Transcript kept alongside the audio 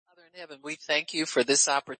in heaven, we thank you for this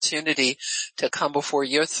opportunity to come before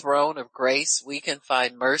your throne of grace. We can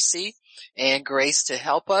find mercy and grace to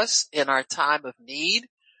help us in our time of need.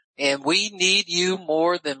 And we need you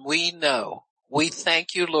more than we know. We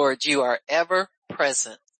thank you, Lord. You are ever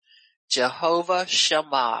present. Jehovah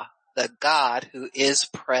Shammah, the God who is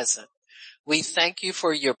present. We thank you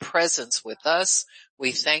for your presence with us.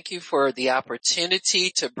 We thank you for the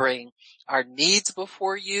opportunity to bring our needs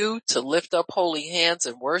before you, to lift up holy hands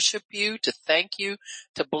and worship you, to thank you,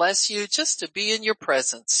 to bless you, just to be in your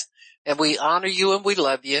presence. And we honor you and we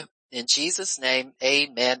love you. In Jesus' name,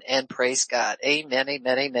 amen and praise God. Amen,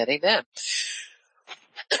 amen, amen, amen.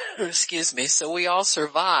 Excuse me. So we all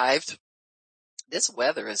survived. This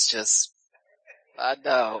weather is just, I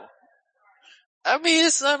know. I mean,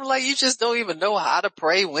 it's something like you just don't even know how to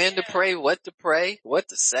pray, when to pray, what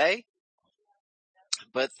to say.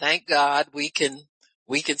 But thank God we can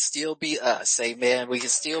still be us. Amen. We can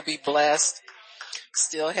still be blessed,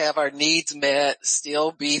 still have our needs met,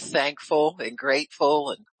 still be thankful and grateful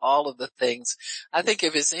and all of the things. I think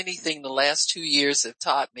if it's anything the last 2 years have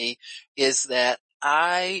taught me is that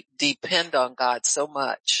I depend on God so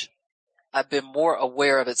much. I've been more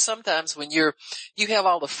aware of it. Sometimes when you have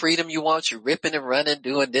all the freedom you want, you're ripping and running,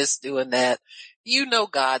 doing this, doing that. You know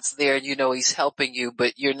God's there and you know he's helping you,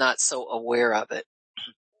 but you're not so aware of it.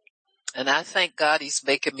 And I thank God he's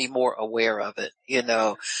making me more aware of it,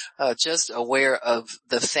 just aware of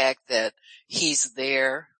the fact that he's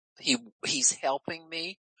there. He's helping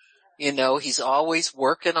me. He's always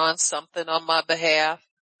working on something on my behalf.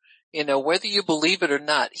 Whether you believe it or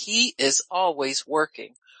not, he is always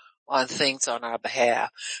working on things on our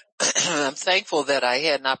behalf. I'm thankful that I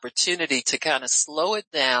had an opportunity to kind of slow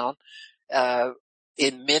it down,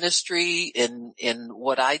 in ministry, in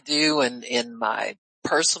what I do and in my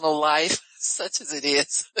personal life, such as it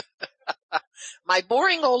is. My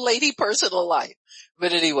boring old lady personal life.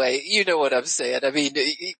 But anyway, you know what I'm saying. I mean,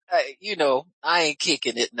 I ain't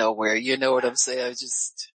kicking it nowhere. You know what I'm saying? I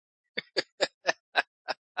just,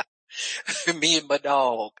 me and my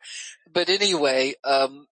dog. But anyway,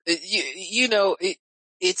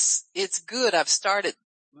 it's good. I've started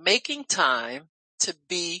making time to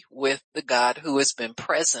be with the God who has been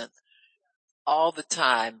present all the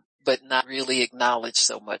time, but not really acknowledged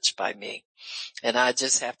so much by me. And I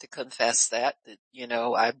just have to confess that,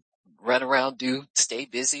 I run around, stay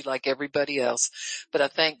busy like everybody else. But I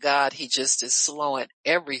thank God he just is slowing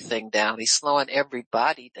everything down. He's slowing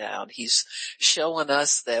everybody down. He's showing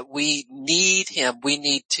us that we need him. We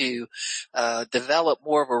need to develop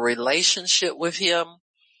more of a relationship with him,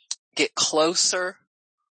 get closer,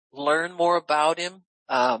 learn more about him,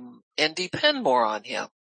 and depend more on him.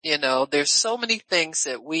 There's so many things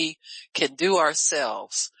that we can do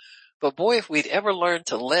ourselves. But boy, if we'd ever learn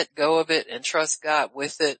to let go of it and trust God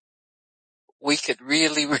with it, we could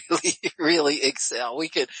really, really, really excel. We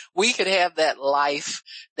could have that life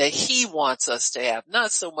that he wants us to have.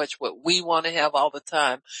 Not so much what we want to have all the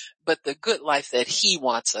time, but the good life that he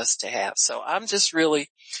wants us to have. So I'm just really,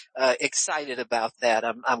 excited about that.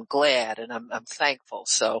 I'm glad and I'm thankful.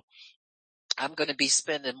 So I'm going to be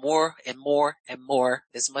spending more and more and more,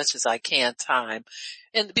 as much as I can, time.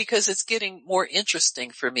 And because it's getting more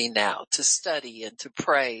interesting for me now to study and to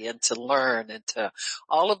pray and to learn and to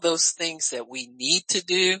all of those things that we need to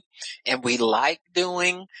do and we like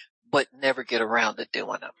doing, but never get around to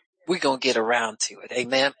doing them. We're going to get around to it.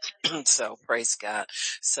 Amen. So praise God.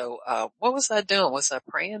 So, what was I doing? Was I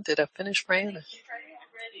praying? Did I finish praying?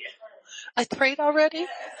 I prayed already?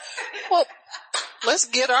 Well, let's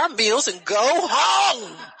get our meals and go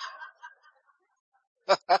home.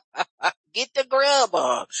 Get the grub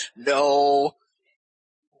on. No,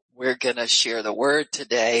 we're going to share the word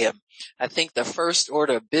today. I think the first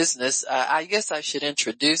order of business, I guess I should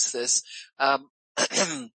introduce this. I'm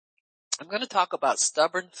going to talk about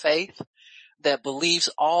stubborn faith that believes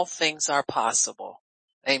all things are possible.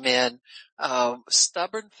 Amen.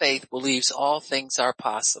 Stubborn faith believes all things are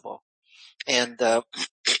possible. And,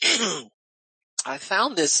 I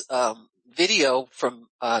found this, video from,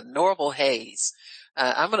 Norval Hayes.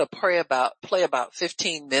 I'm going to play about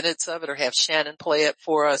 15 minutes of it, or have Shannon play it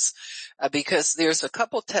for us, because there's a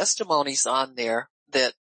couple testimonies on there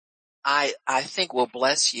that I think will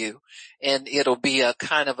bless you, and it'll be a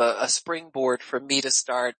kind of a springboard for me to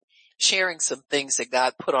start sharing some things that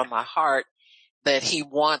God put on my heart that he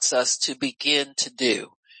wants us to begin to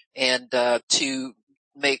do, and to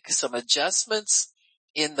make some adjustments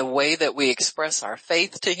in the way that we express our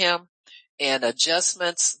faith to him. And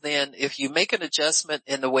adjustments, then if you make an adjustment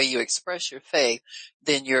in the way you express your faith,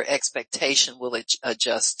 then your expectation will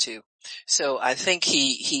adjust too. So I think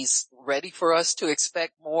he's ready for us to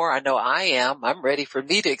expect more. I know I am. I'm ready for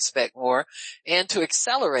me to expect more and to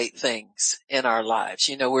accelerate things in our lives.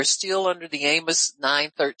 You know, we're still under the Amos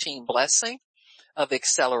 9:13 blessing of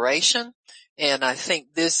acceleration. And I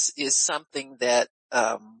think this is something that,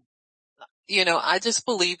 I just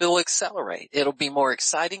believe it'll accelerate. It'll be more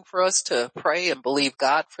exciting for us to pray and believe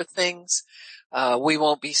God for things. We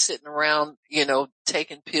won't be sitting around,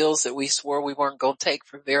 taking pills that we swore we weren't going to take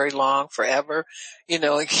for very long, forever, and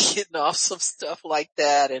getting off some stuff like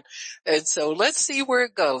that. And so let's see where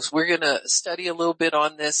it goes. We're going to study a little bit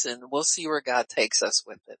on this and we'll see where God takes us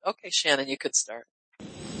with it. Okay, Shannon, you could start.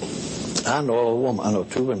 I know a woman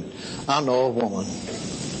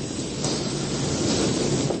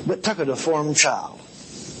that took a deformed child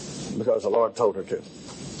because the Lord told her to.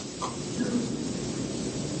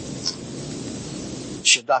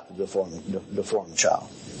 She adopted a deformed child.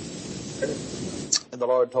 And the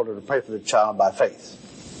Lord told her to pray for the child by faith.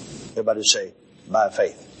 Everybody say, by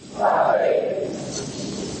faith. By faith.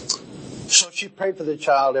 So she prayed for the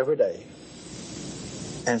child every day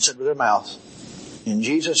and said with her mouth, in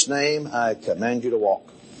Jesus' name, I command you to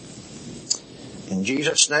walk. In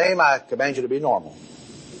Jesus' name, I command you to be normal.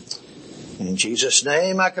 In Jesus'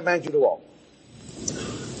 name, I command you to walk.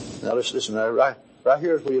 Now listen, right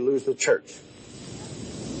here is where you lose the church.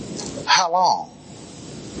 How long?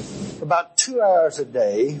 About 2 hours a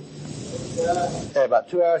day. About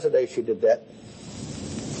 2 hours a day she did that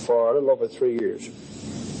for a little over 3 years.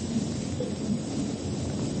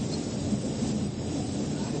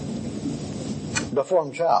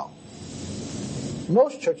 Deformed child.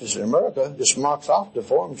 Most churches in America just marks off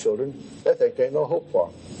deformed children. They think there ain't no hope for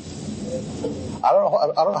them. I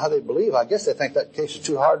don't know how they believe. I guess they think that case is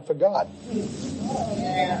too hard for God.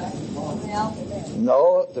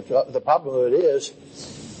 No, the problem with it is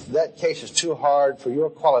that case is too hard for your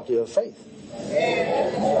quality of faith.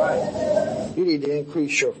 You need to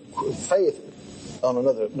increase your faith on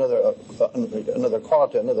another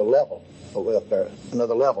quality, another level,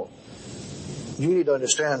 another level. You need to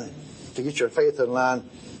understand, to get your faith in line,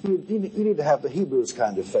 you need to have the Hebrews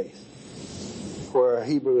kind of faith, where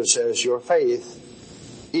Hebrews says your faith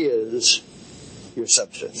is your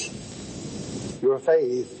substance. Your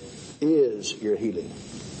faith is your healing.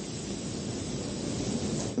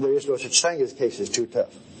 There is no such thing as cases too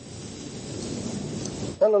tough.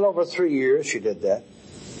 A little over 3 years she did that.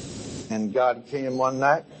 And God came one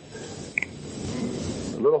night,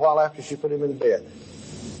 a little while after she put him in bed,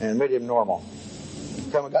 and made him normal.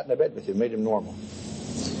 Come and got in bed with him, made him normal.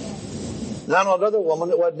 Now I know another woman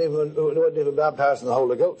that wasn't even baptized in the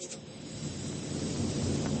Holy Ghost.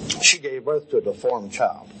 She gave birth to a deformed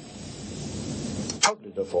child.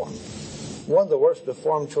 Totally deformed. One of the worst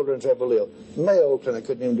deformed children that's ever lived. Mayo Clinic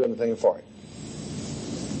couldn't even do anything for it.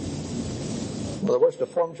 One of the worst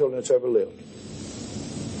deformed children that's ever lived.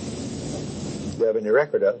 Do you have any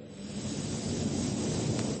record of it?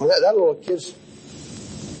 Well, that little kid's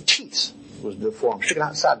teeth was deformed, sticking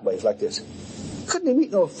out sideways like this. Couldn't even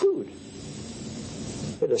eat no food.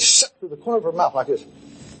 It had sucked through the corner of her mouth like this.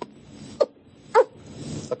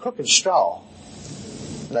 A crooked straw.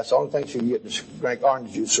 And that's the only thing she could get, to drink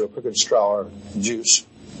orange juice or a crooked straw or juice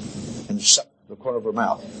and suck the corner of her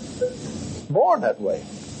mouth. Born that way.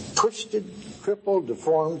 Twisted, crippled,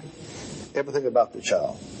 deformed, everything about the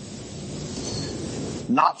child.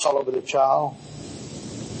 Knots all over the child.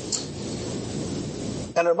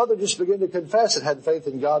 And her mother just began to confess and had faith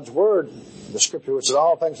in God's word. The scripture which says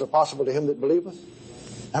all things are possible to him that believeth.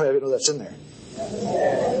 How many of you know that's in there?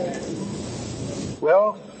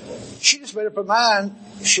 Well, she just made up her mind.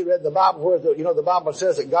 She read the Bible where the Bible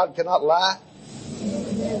says that God cannot lie.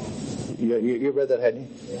 You read that, hadn't you?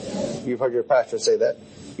 You've heard your pastor say that.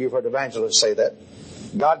 You've heard evangelists say that.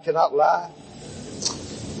 God cannot lie.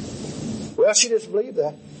 Well, she just believed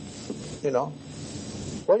that.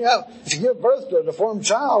 Well, if you give birth to a deformed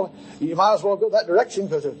child, you might as well go that direction,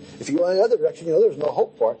 because if you go in the other direction, there's no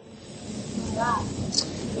hope for it.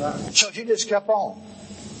 So she just kept on.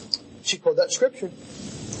 She quoted that scripture.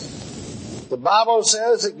 The Bible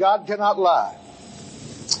says that God cannot lie.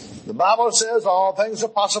 The Bible says all things are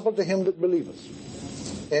possible to him that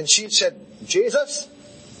believeth. And she said, Jesus,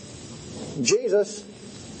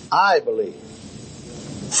 I believe.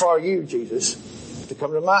 For you, Jesus, to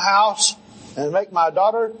come to my house and make my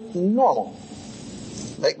daughter normal.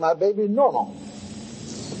 Make my baby normal.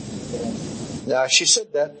 Now, she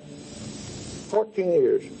said that 14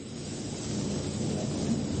 years.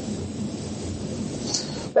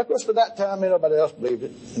 Of course, by that time, nobody else believed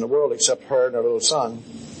it in the world except her and her little son.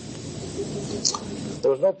 There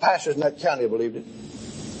was no pastors in that county who believed it.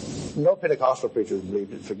 No Pentecostal preachers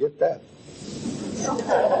believed it. Forget that.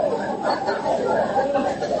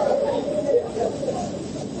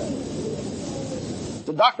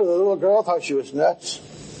 The doctor of the little girl thought she was nuts.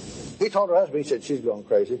 He told her husband, he said, she's going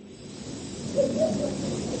crazy.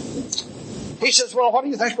 He says, well, what do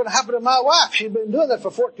you think's going to happen to my wife? She's been doing that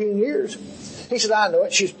for 14 years. He said, I know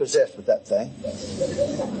it. She's possessed with that thing.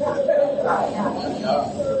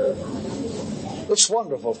 It's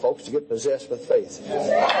wonderful, folks, to get possessed with faith.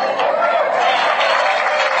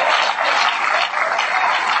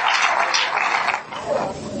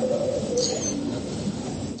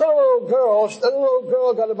 The little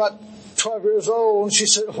girl got about 12 years old, and she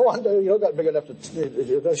said, one day, got big enough to,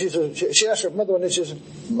 she asked her mother, and she said,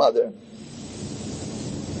 Mother,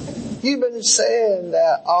 you've been saying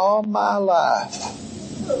that all my life.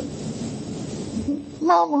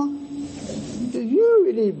 Mama, do you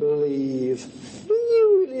really believe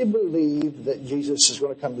that Jesus is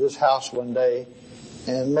going to come to this house one day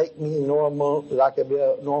and make me normal, like I'd be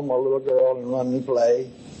a normal little girl and run and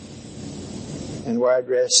play and wear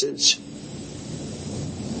dresses?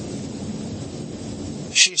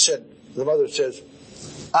 She said, the mother says,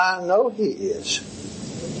 I know he is.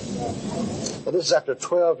 But this is after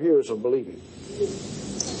 12 years of believing.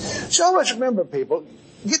 So always remember, people,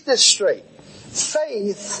 get this straight.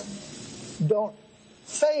 Faith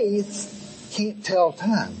can't tell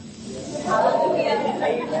time.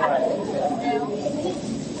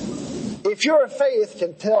 If your faith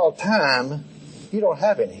can tell time, you don't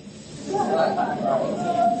have any.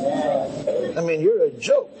 I mean, you're a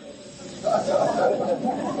joke.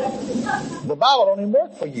 The Bible don't even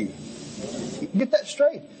work for you. Get that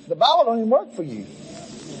straight. The Bible don't even work for you.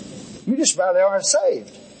 You just barely are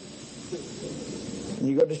saved. And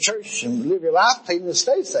you go to church and live your life claiming to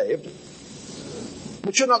stay saved.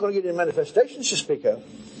 But you're not going to get any manifestations to speak of.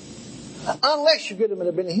 Unless you get them in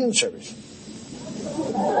a Benny Hinn service.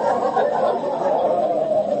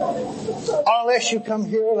 Or unless you come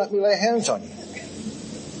here and let me lay hands on you.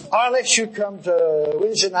 Or unless you come to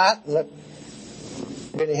Wednesday night and let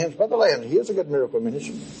Benny Hinn's Brother lay hands. He has a good miracle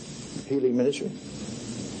ministry. Healing ministry.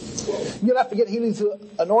 You'll have to get healing through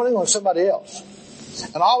anointing on somebody else.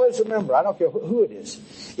 And always remember, I don't care who it is,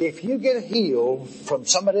 if you get healed from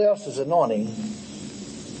somebody else's anointing,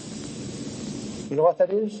 you know what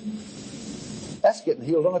that is? That's getting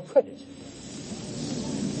healed on a credit.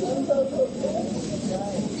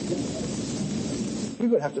 You're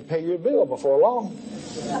going to have to pay your bill before long.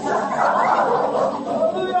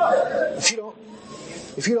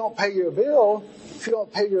 If you don't pay your bill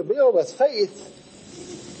with faith,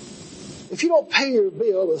 if you don't pay your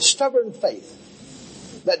bill with stubborn faith,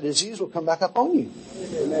 that disease will come back up on you.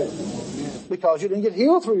 Because you didn't get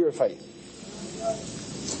healed through your faith.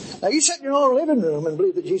 Now you sit in your own living room and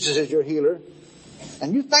believe that Jesus is your healer,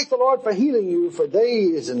 and you thank the Lord for healing you for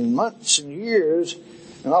days and months and years,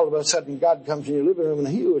 and all of a sudden God comes in your living room and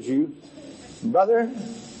heals you. Brother,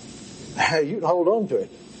 you can hold on to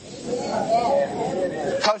it.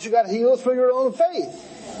 Because you got healed through your own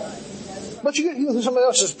faith. But you get healed through somebody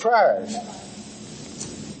else's prayers.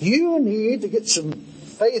 You need to get some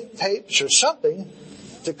faith tapes or something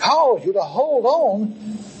to cause you to hold on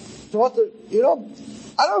to what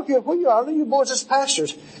I don't care who you are, you boys as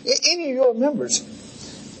pastors, any of your members,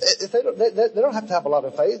 if they don't have to have a lot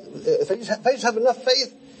of faith. If they just have enough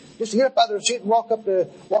faith just to get up out of their seat and walk up to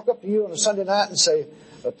you on a Sunday night and say,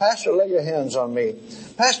 Pastor, lay your hands on me.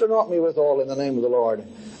 Pastor, anoint me with oil in the name of the Lord.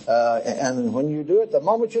 And when you do it, the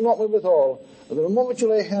moment you anoint me with oil, the moment you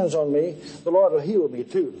lay hands on me, the Lord will heal me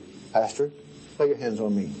too. Pastor, lay your hands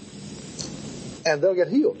on me. And they'll get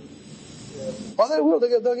healed. Well, they will.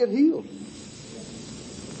 They'll get healed.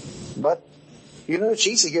 But, it's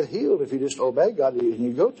easy to get healed if you just obey God and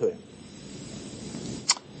you go to Him.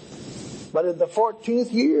 But in the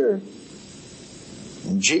 14th year,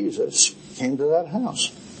 Jesus came to that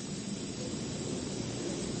house.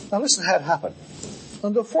 Now listen how it happened.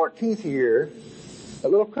 On the 14th year, a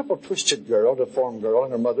little crippled, twisted girl, deformed girl,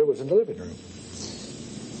 and her mother was in the living room.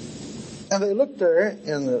 And they looked there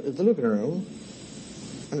in the living room,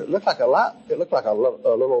 and it looked like a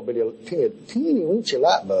little bitty, teeny weeny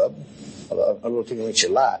light bulb, a little teeny weeny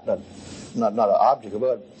light, not an object of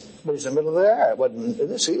it, but it's in the middle of the air. It wasn't in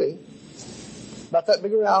the ceiling. About that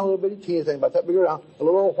big around, a little bitty teeny thing, about that big around, a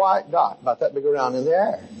little white dot, about that big around in the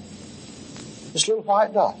air. This little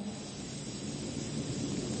white dot.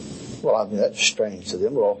 Well, I mean, that's strange to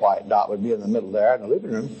them. A little white dot would be in the middle there in the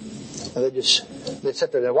living room. And they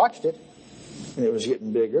sat there and watched it. And it was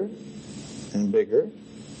getting bigger and bigger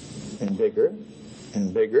and bigger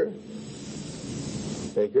and bigger,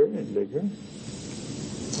 bigger and bigger.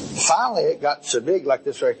 finally it got so big like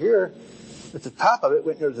this right here, that the top of it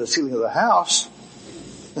went near the ceiling of the house,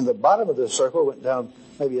 and the bottom of the circle went down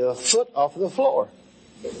maybe a foot off of the floor.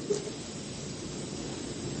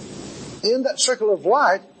 In that circle of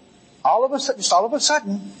light, all of a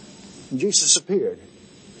sudden, Jesus appeared.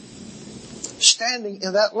 Standing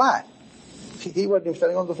in that light. He wasn't even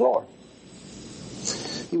standing on the floor.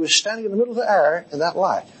 He was standing in the middle of the air in that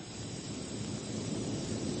light.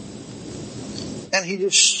 And he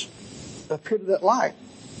just appeared in that light.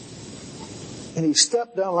 And he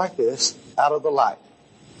stepped down like this, out of the light,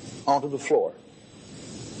 onto the floor.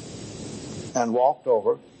 And walked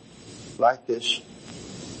over, like this,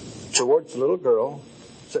 towards the little girl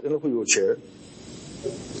sitting in a wheelchair.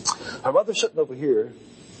 Her mother sitting over here.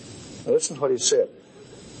 Now listen to what he said.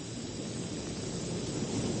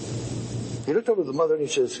 He looked over at the mother and he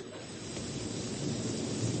says,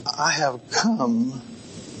 I have come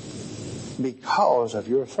because of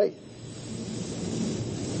your faith.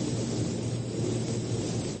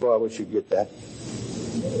 Boy, I wish you'd get that.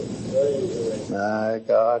 My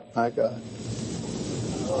God, my God.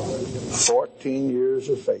 14 years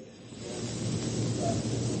of faith.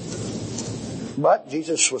 But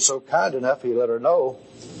Jesus was so kind enough, he let her know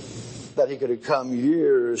that he could have come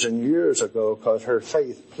years and years ago because her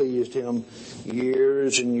faith pleased him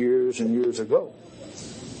years and years and years ago.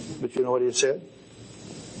 But you know what he said?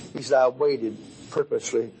 He said, I waited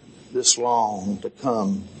purposely this long to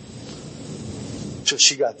come till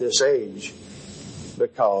she got this age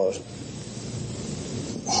because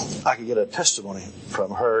I could get a testimony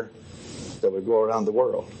from her that would go around the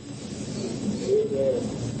world.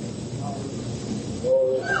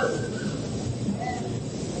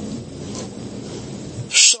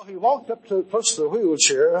 So he walked up to close to the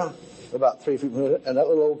wheelchair, about 3 feet from it, and that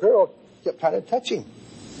little old girl kept trying to touch him.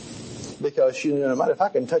 Because she didn't know, if I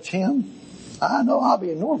can touch him, I know I'll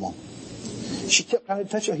be normal. She kept trying to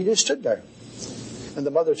touch him. He just stood there. And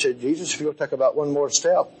the mother said, Jesus, if you'll take about one more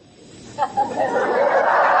step.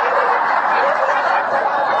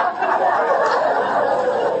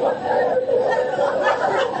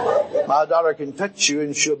 My daughter can touch you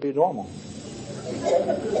and she'll be normal.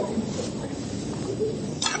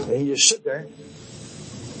 And he just stood there.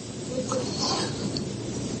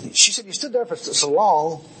 She said he stood there for so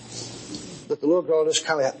long that the little girl just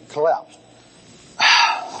kind of collapsed.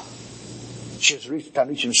 She was trying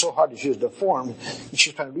to reach him so hard that she was deformed. And she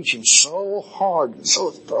was trying to reach him so hard and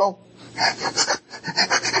so strong.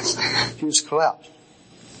 She was collapsed.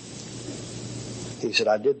 He said,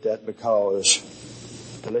 I did that because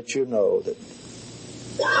to let you know that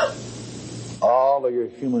all of your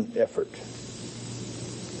human effort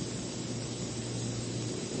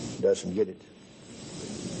doesn't get it.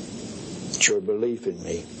 It's your belief in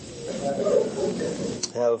me.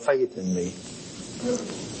 Have faith in me.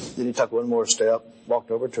 Then he took one more step,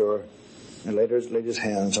 walked over to her, and laid his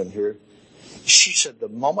hands on her. She said, the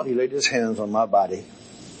moment he laid his hands on my body,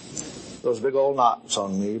 those big old knots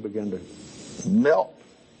on me began to melt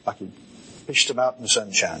like he pitched them out in the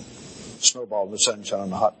sunshine. Snowball in the sunshine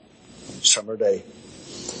on a hot summer day,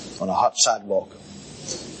 on a hot sidewalk.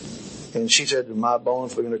 And she said, my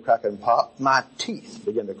bones began to crack and pop. My teeth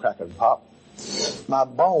began to crack and pop. My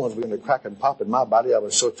bones began to crack and pop in my body. I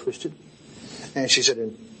was so twisted. And she said,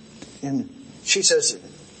 she says,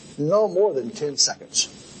 no more than 10 seconds.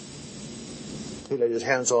 He laid his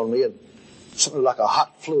hands on me and something like a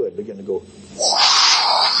hot fluid began to go.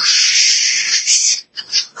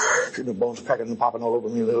 The bones cracking and popping all over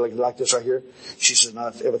me like this right here. She says, now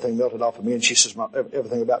everything melted off of me. And she says,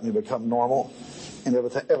 everything about me become normal. And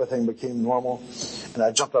everything became normal. And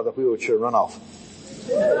I jumped out of the wheelchair and run off.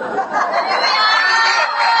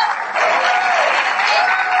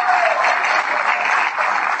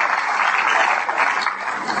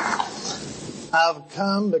 I've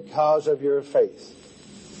come because of your faith.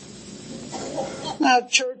 Now,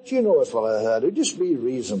 church, you know as well as I do. Just be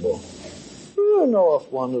reasonable. You know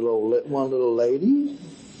if one little lady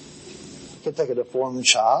can take a deformed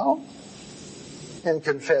child and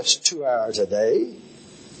confess 2 hours a day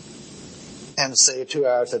and say 2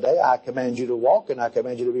 hours a day, I command you to walk and I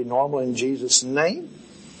command you to be normal in Jesus' name.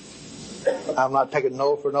 I'm not taking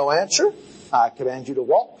no for no answer. I command you to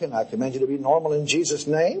walk and I command you to be normal in Jesus'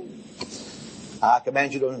 name. I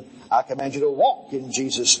command you to walk in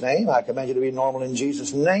Jesus' name. I command you to be normal in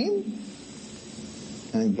Jesus' name.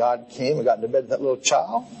 And God came and got into bed with that little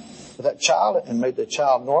child, and made the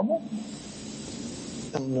child normal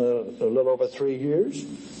in a little over 3 years.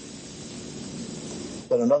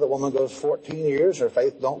 But another woman goes 14 years, her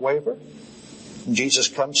faith don't waver. And Jesus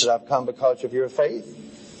comes and says, I've come because of your faith.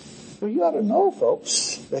 Well, you ought to know,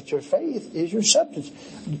 folks, that your faith is your substance.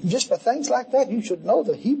 Just by things like that, you should know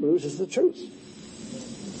that Hebrews is the truth.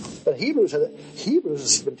 But Hebrews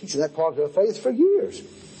has been teaching that quality of faith for years.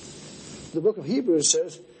 The book of Hebrews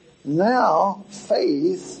says, now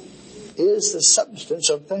faith is the substance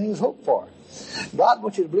of things hoped for. God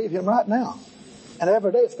wants you to believe Him right now. And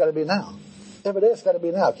every day it's got to be now. Every day it's got to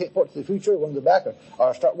be now. Can't point to the future, go in the back,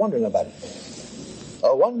 or start wondering about it.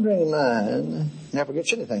 A wondering man never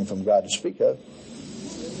gets anything from God to speak of.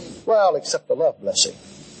 Well, except the love blessing.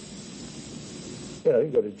 You know, you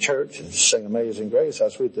go to church and sing Amazing Grace, how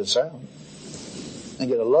sweet this sound, and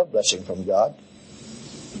get a love blessing from God.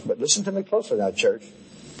 But listen to me closely now, church.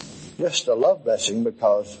 Just a love blessing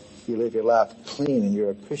because you live your life clean and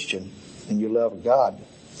you're a Christian and you love God.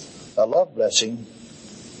 A love blessing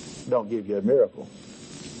don't give you a miracle.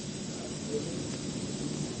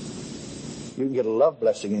 You can get a love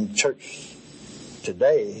blessing in church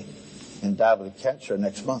today and die with cancer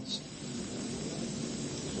next month.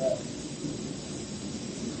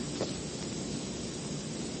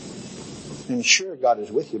 And sure, God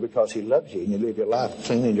is with you because He loves you and you live your life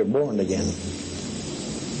clean and you're born again.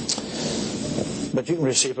 But you can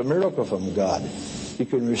receive a miracle from God. You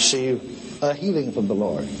can receive a healing from the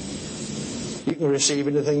Lord. You can receive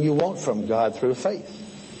anything you want from God through faith.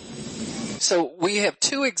 So we have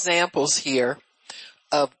two examples here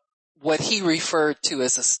of what he referred to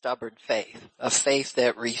as a stubborn faith, a faith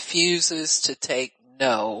that refuses to take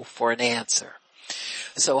no for an answer.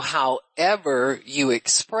 So however you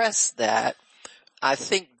express that, I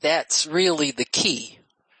think that's really the key.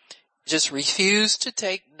 Just refuse to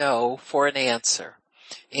take no for an answer.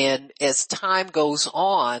 And as time goes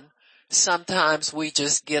on, sometimes we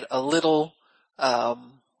just get a little,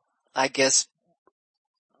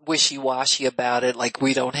 wishy-washy about it, like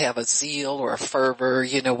we don't have a zeal or a fervor.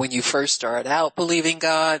 You know, when you first start out believing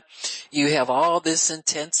God, you have all this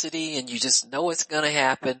intensity and you just know it's going to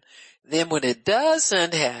happen. Then when it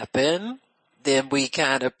doesn't happen, then we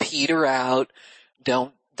kind of peter out,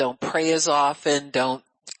 don't pray as often, don't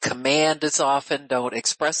command as often, don't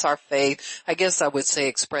express our faith. I guess I would say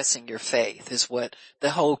expressing your faith is what the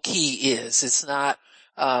whole key is. It's not,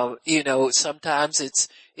 sometimes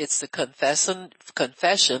it's the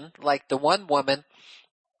confession, like the one woman,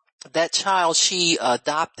 that child she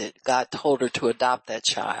adopted, God told her to adopt that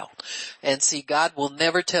child. And see, God will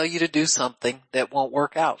never tell you to do something that won't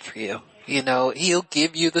work out for you. You know, He'll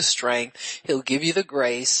give you the strength, He'll give you the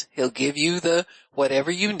grace, He'll give you the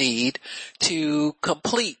whatever you need to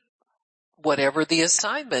complete whatever the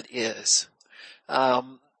assignment is.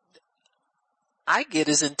 I get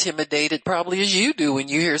as intimidated probably as you do when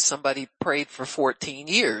you hear somebody prayed for 14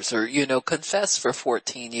 years or, confessed for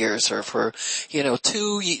 14 years or for,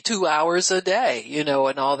 2 hours a day,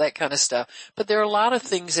 and all that kind of stuff. But there are a lot of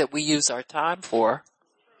things that we use our time for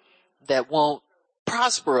that won't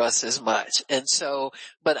prosper us as much. And so,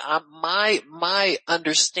 but my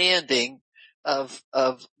understanding of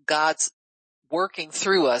God's working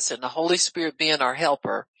through us and the Holy Spirit being our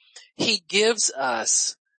helper, He gives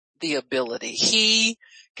us the ability. He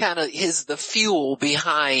kind of is the fuel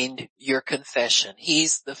behind your confession.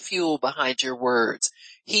 He's the fuel behind your words.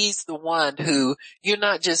 He's the one who, you're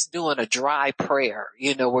not just doing a dry prayer,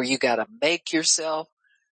 where you got to make yourself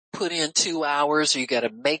put in 2 hours or you got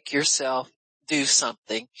to make yourself do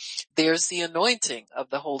something. There's the anointing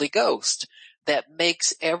of the Holy Ghost that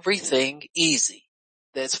makes everything easy.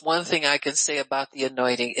 That's one thing I can say about the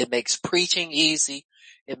anointing. It makes preaching easy.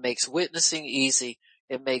 It makes witnessing easy.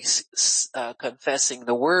 It makes confessing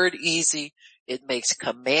the word easy. It makes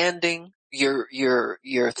commanding your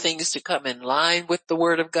things to come in line with the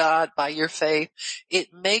word of God by your faith.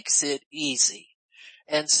 It makes it easy.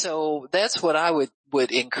 And so that's what I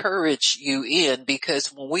would encourage you in, because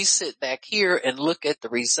when we sit back here and look at the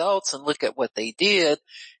results and look at what they did,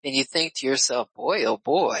 and you think to yourself, boy, oh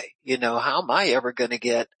boy, how am I ever going to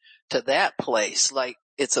get to that place? Like,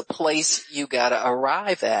 it's a place you got to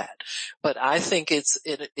arrive at. But I think it's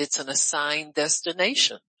an assigned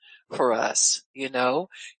destination for us,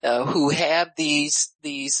 who have these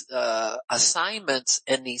assignments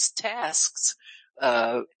and these tasks,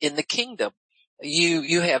 in the kingdom.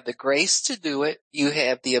 You have the grace to do it. You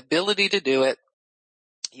have the ability to do it.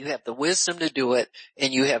 You have the wisdom to do it,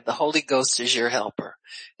 and you have the Holy Ghost as your helper.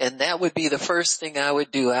 And that would be the first thing I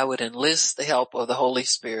would do. I would enlist the help of the Holy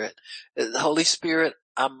Spirit. The Holy Spirit,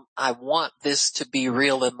 I want this to be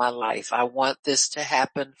real in my life. I want this to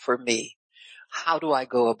happen for me. How do I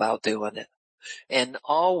go about doing it? And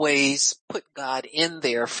always put God in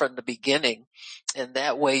there from the beginning. And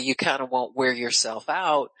that way you kind of won't wear yourself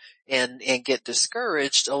out and get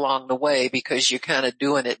discouraged along the way because you're kind of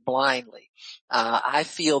doing it blindly. I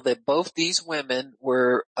feel that both these women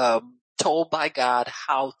were, told by God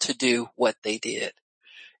how to do what they did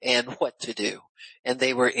and what to do. And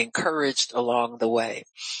they were encouraged along the way.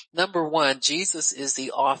 Number one, Jesus is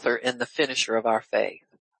the author and the finisher of our faith.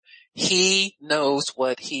 He knows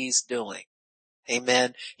what he's doing.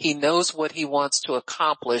 Amen. He knows what he wants to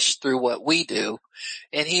accomplish through what we do,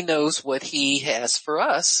 and he knows what he has for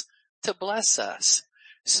us to bless us.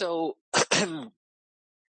 So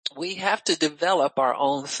we have to develop our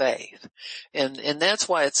own faith. And that's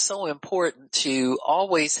why it's so important to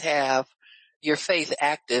always have your faith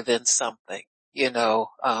active in something.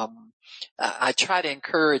 I try to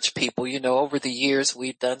encourage people, over the years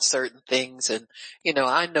we've done certain things, and,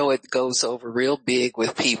 I know it goes over real big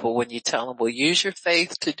with people when you tell them, well, use your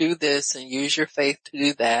faith to do this and use your faith to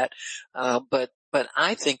do that. But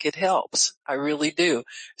I think it helps. I really do.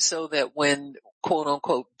 So that when quote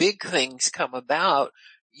unquote big things come about,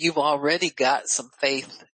 you've already got some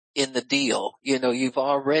faith in the deal. You've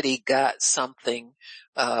already got something,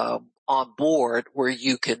 on board where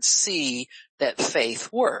you can see that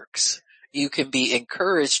faith works. You can be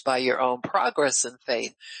encouraged by your own progress in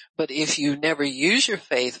faith. But if you never use your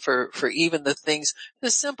faith for even the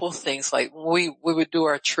simple things like when we would do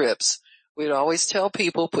our trips, we'd always tell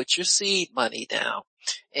people, put your seed money down.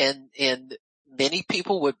 And many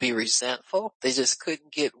people would be resentful. They just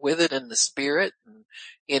couldn't get with it in the spirit. And,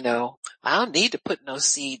 I don't need to put no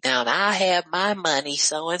seed down. I have my money,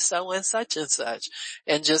 so and so and such,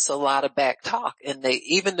 and just a lot of back talk. And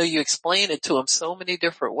even though you explain it to them so many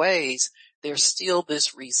different ways, there's still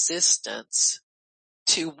this resistance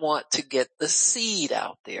to want to get the seed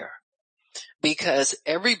out there, because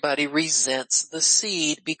everybody resents the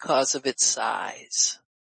seed because of its size.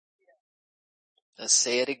 Let's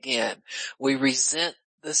say it again. We resent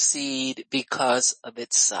the seed because of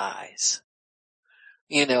its size.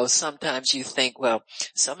 Sometimes you think, well,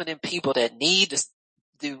 some of them people that need to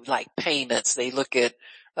do like payments, they look at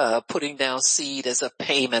putting down seed as a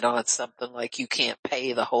payment on something, like you can't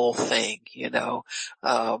pay the whole thing,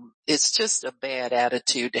 It's just a bad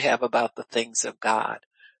attitude to have about the things of God.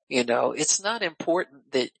 It's not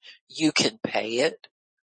important that you can pay it.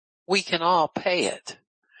 We can all pay it,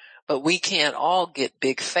 but we can't all get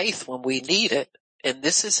big faith when we need it. And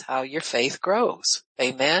this is how your faith grows.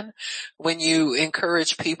 Amen. When you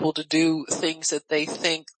encourage people to do things that they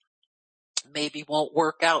think maybe won't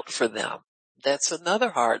work out for them, that's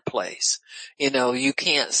another hard place. You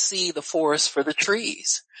can't see the forest for the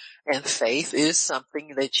trees. And faith is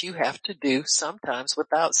something that you have to do sometimes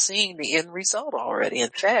without seeing the end result already.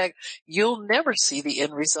 In fact, you'll never see the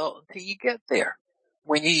end result until you get there.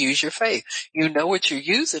 When you use your faith, you know what you're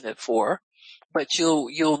using it for, but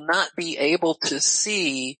you'll not be able to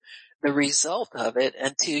see the result of it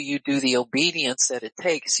until you do the obedience that it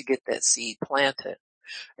takes to get that seed planted.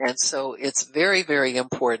 And so it's very, very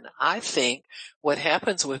important. I think what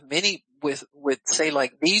happens with say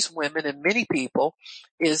like these women and many people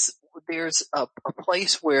is there's a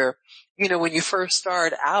place where, when you first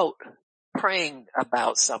start out praying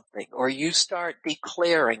about something, or you start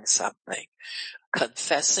declaring something,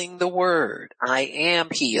 confessing the word, I am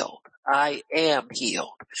healed. I am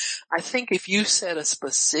healed. I think if you set a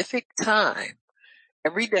specific time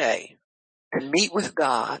every day to meet with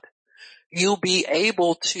God, you'll be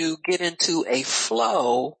able to get into a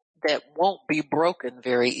flow that won't be broken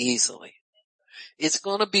very easily. It's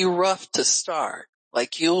going to be rough to start.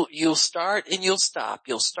 Like you'll start and you'll stop.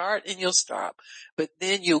 You'll start and you'll stop. But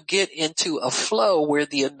then you'll get into a flow where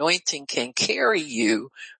the anointing can carry you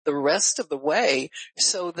the rest of the way,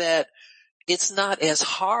 so that it's not as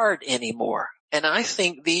hard anymore. And I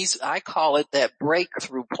think I call it that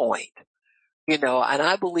breakthrough point, and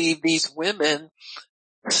I believe these women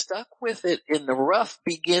stuck with it in the rough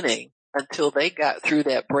beginning until they got through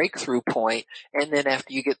that breakthrough point. And then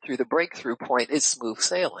after you get through the breakthrough point, it's smooth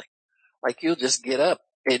sailing. Like you'll just get up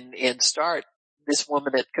and start. This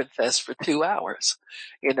woman that confessed for 2 hours,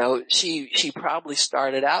 she probably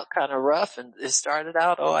started out kind of rough, and it started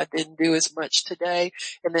out, I didn't do as much today.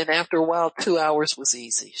 And then after a while, 2 hours was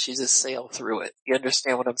easy. She just sailed through it. You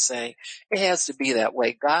understand what I'm saying? It has to be that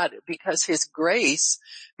way. God, because his grace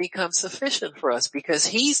becomes sufficient for us, because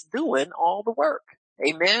he's doing all the work.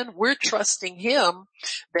 Amen. We're trusting him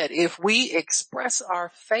that if we express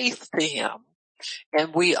our faith to him,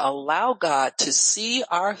 and we allow God to see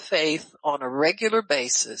our faith on a regular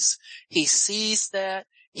basis, he sees that.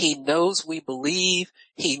 He knows we believe.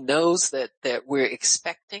 He knows that we're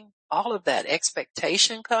expecting all of that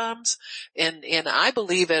expectation comes. And I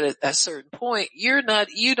believe at a certain point, you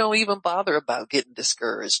don't even bother about getting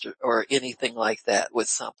discouraged or anything like that with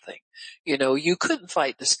something. You couldn't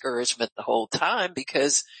fight discouragement the whole time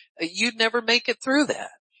because you'd never make it through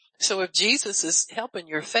that. So if Jesus is helping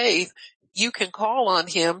your faith, you can call on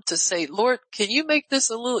him to say, Lord, can you make this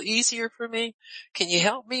a little easier for me? Can you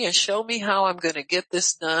help me and show me how I'm going to get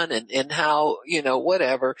this done and how,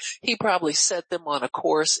 whatever. He probably set them on a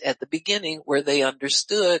course at the beginning where they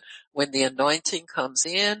understood when the anointing comes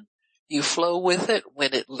in, you flow with it.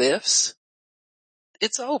 When it lifts,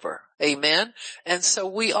 it's over. Amen. And so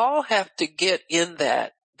we all have to get in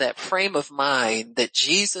that frame of mind that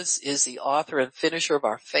Jesus is the author and finisher of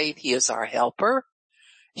our faith. He is our helper.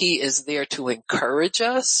 He is there to encourage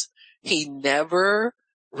us. He never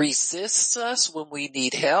resists us when we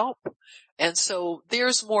need help. And so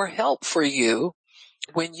there's more help for you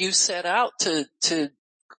when you set out to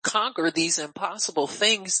conquer these impossible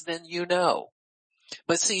things than you know.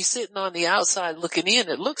 But see, sitting on the outside looking in,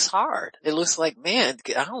 it looks hard. It looks like, man,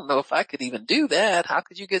 I don't know if I could even do that. How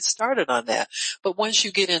could you get started on that? But once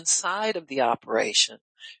you get inside of the operation,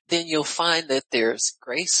 then you'll find that there's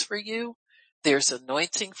grace for you. There's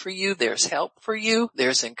anointing for you. There's help for you.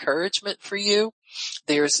 There's encouragement for you.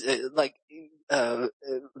 There's,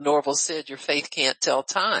 Norval said, your faith can't tell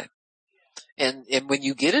time. And when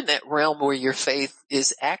you get in that realm where your faith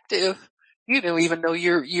is active, even though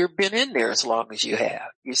you've been in there as long as you have.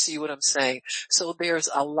 You see what I'm saying? So there's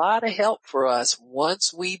a lot of help for us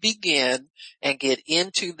once we begin and get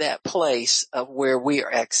into that place of where we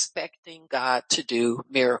are expecting God to do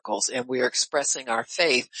miracles and we're expressing our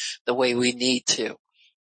faith the way we need to.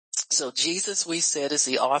 So Jesus, we said, is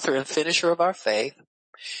the author and finisher of our faith.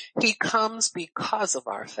 He comes because of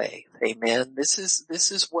our faith. Amen. This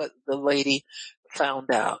is what the lady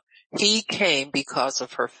found out. He came because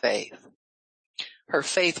of her faith. Her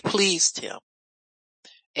faith pleased him.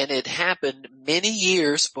 And it happened many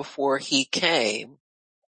years before he came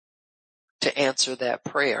to answer that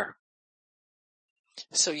prayer.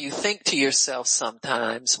 So you think to yourself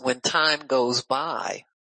sometimes, when time goes by,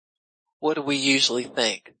 what do we usually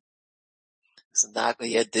think? It's not,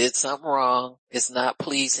 you did something wrong. It's not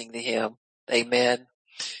pleasing to him. Amen.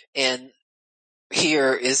 And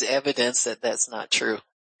here is evidence that that's not true.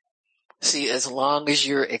 See, as long as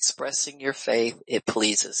you're expressing your faith, it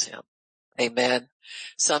pleases him. Amen.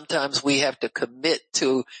 Sometimes we have to commit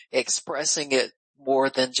to expressing it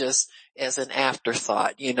more than just as an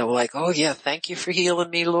afterthought, like, oh yeah, thank you for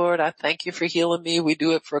healing me, Lord. I thank you for healing me. We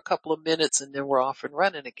do it for a couple of minutes and then we're off and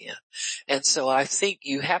running again. And so I think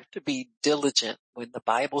you have to be diligent. When the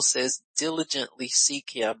Bible says diligently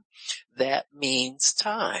seek him, that means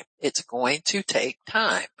time. It's going to take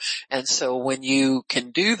time. And so when you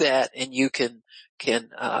can do that and you can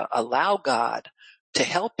allow God to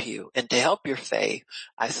help you and to help your faith,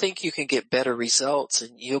 I think you can get better results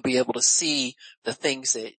and you'll be able to see the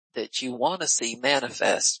things that you want to see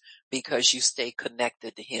manifest because you stay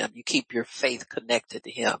connected to him. You keep your faith connected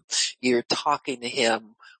to him. You're talking to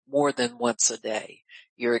him more than once a day.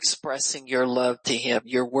 You're expressing your love to him.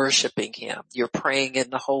 You're worshiping him. You're praying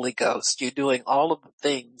in the Holy Ghost. You're doing all of the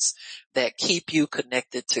things that keep you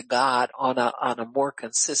connected to God on a more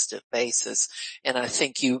consistent basis. And I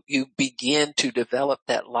think you begin to develop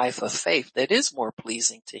that life of faith that is more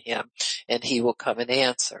pleasing to him, and he will come and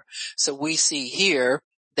answer. So we see here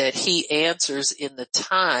that he answers in the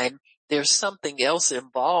time. There's something else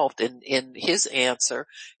involved in his answer,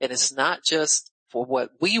 and it's not just for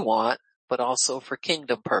what we want, but also for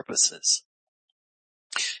kingdom purposes.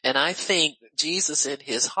 And I think Jesus in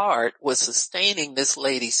his heart was sustaining this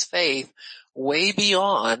lady's faith way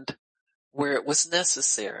beyond where it was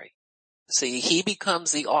necessary. See, he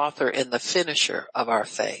becomes the author and the finisher of our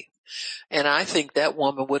faith. And I think that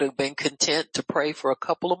woman would have been content to pray for a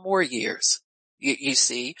couple of more years. You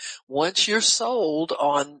see, once you're sold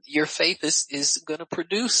on your faith is going to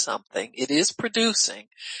produce something, it is producing,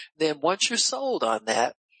 then once you're sold on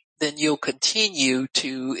that, then you'll continue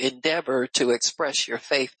to endeavor to express your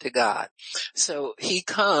faith to God. So he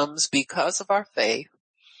comes because of our faith.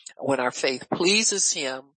 When our faith pleases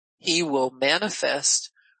him, he will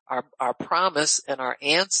manifest our promise and our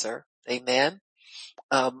answer. Amen.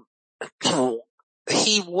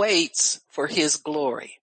 He waits for his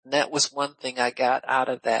glory. And that was one thing I got out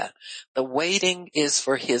of that. The waiting is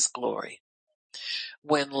for his glory.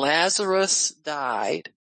 When Lazarus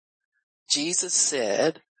died, Jesus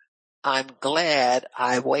said, I'm glad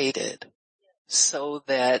I waited so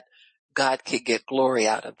that God could get glory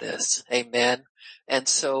out of this. Amen. And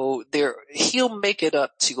so he'll make it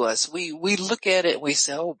up to us. We look at it and we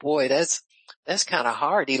say, oh boy, That's kind of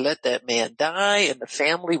hard. He let that man die and the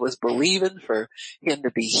family was believing for him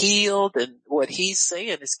to be healed. And what he's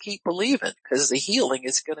saying is keep believing because the healing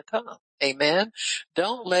is going to come. Amen.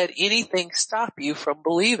 Don't let anything stop you from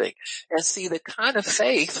believing. And see, the kind of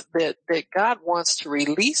faith that God wants to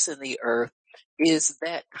release in the earth is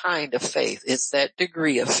that kind of faith. It's that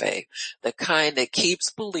degree of faith, the kind that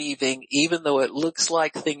keeps believing even though it looks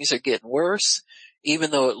like things are getting worse,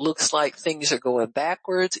 even though it looks like things are going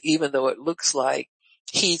backwards, even though it looks like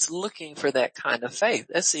he's looking for that kind of faith.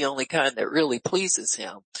 That's the only kind that really pleases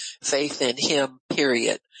him. Faith in him,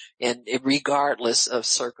 period. And regardless of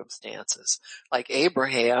circumstances. Like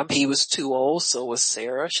Abraham, he was too old, so was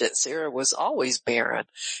Sarah. Sarah was always barren.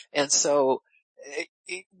 And so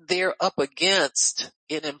they're up against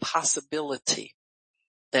an impossibility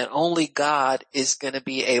that only God is going to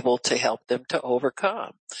be able to help them to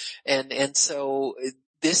overcome. And so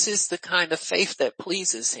this is the kind of faith that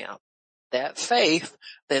pleases him. That faith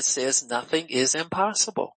that says nothing is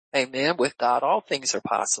impossible. Amen. With God, all things are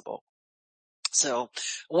possible. So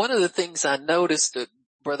one of the things I noticed that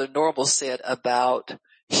Brother Norval said about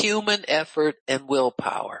human effort and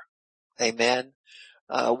willpower. Amen.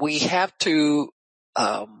 We have to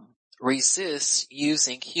resist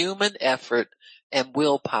using human effort and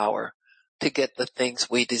willpower to get the things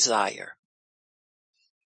we desire.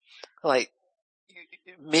 Like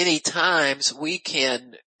many times we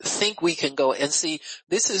can think we can go and see,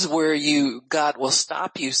 this is where God will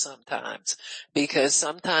stop you sometimes, because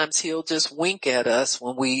sometimes he'll just wink at us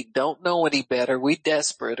when we don't know any better, we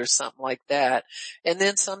desperate or something like that. And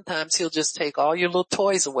then sometimes he'll just take all your little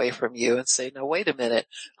toys away from you and say, no, wait a minute,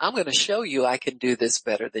 I'm going to show you I can do this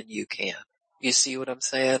better than you can. You see what I'm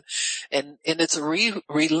saying? And it's a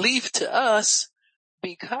relief to us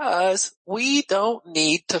because we don't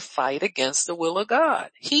need to fight against the will of God.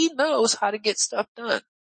 He knows how to get stuff done.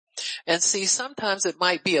 And see, sometimes it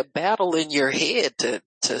might be a battle in your head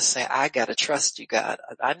to say, I gotta trust you, God.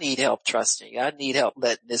 I need help trusting you. I need help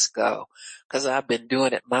letting this go because I've been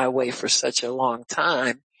doing it my way for such a long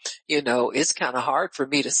time. You know, it's kind of hard for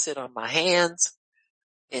me to sit on my hands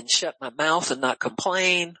and shut my mouth and not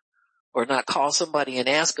complain or not call somebody and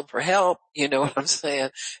ask them for help. You know what I'm saying?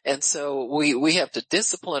 And so we have to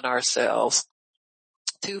discipline ourselves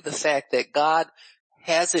to the fact that God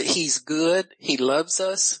has it. He's good. He loves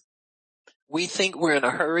us. We think we're in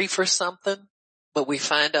a hurry for something, but we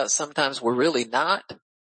find out sometimes we're really not.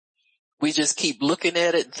 We just keep looking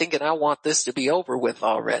at it and thinking, I want this to be over with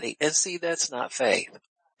already. And see, that's not faith.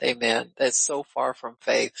 Amen. That's so far from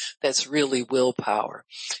faith. That's really willpower.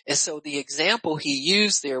 And so the example he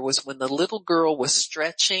used there was when the little girl was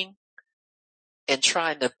stretching and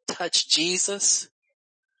trying to touch Jesus,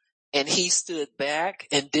 and he stood back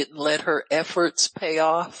and didn't let her efforts pay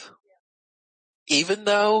off. Even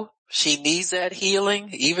though she needs that healing,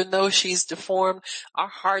 even though she's deformed, our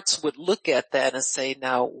hearts would look at that and say,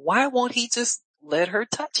 now, why won't he just let her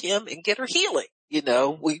touch him and get her healing? You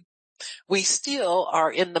know, we still are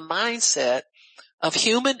in the mindset of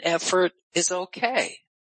human effort is okay.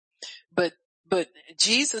 But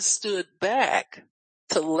Jesus stood back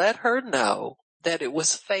to let her know that it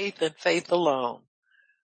was faith and faith alone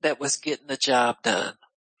that was getting the job done.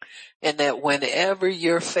 And that whenever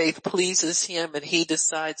your faith pleases him and he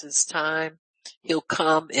decides it's time, he'll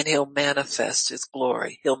come and he'll manifest his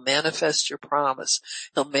glory. He'll manifest your promise.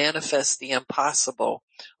 He'll manifest the impossible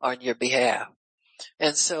on your behalf.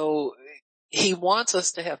 And so he wants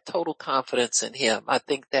us to have total confidence in him. I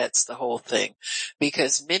think that's the whole thing.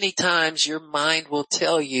 Because many times your mind will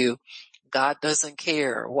tell you, God doesn't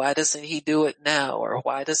care. Why doesn't he do it now? Or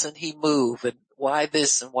why doesn't he move? And why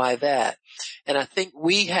this and why that? And I think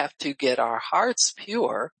we have to get our hearts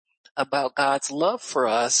pure about God's love for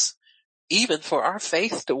us, even for our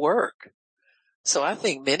faith to work. So I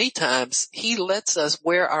think many times he lets us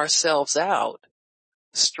wear ourselves out,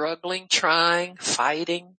 struggling, trying,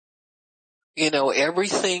 fighting,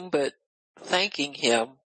 everything but thanking him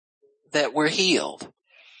that we're healed,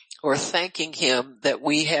 or thanking him that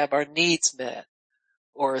we have our needs met,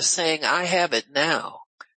 or saying, I have it now.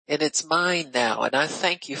 And it's mine now, and I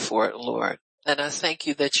thank you for it, Lord. And I thank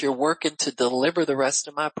you that you're working to deliver the rest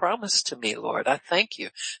of my promise to me, Lord. I thank you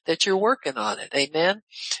that you're working on it. Amen.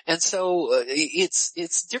 And so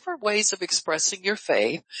it's different ways of expressing your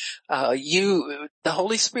faith. The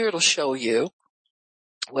Holy Spirit will show you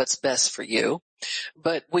what's best for you,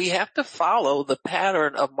 but we have to follow the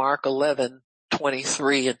pattern of Mark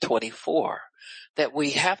 11:23 and 24, that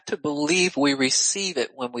we have to believe we receive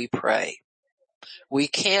it when we pray. We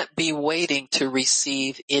can't be waiting to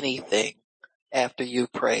receive anything after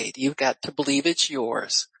you've prayed. You've got to believe it's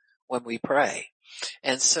yours when we pray.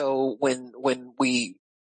 And so when we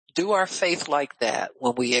do our faith like that,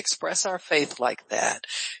 when we express our faith like that,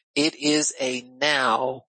 it is a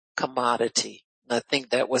now commodity. And I think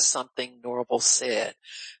that was something Norval said.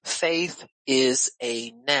 Faith is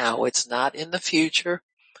a now. It's not in the future.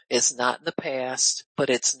 It's not in the past, but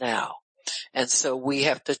it's now. And so we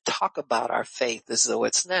have to talk about our faith as though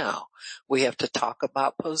it's now. We have to talk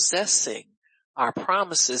about possessing our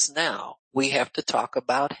promises now. We have to talk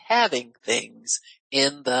about having things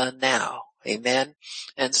in the now. Amen.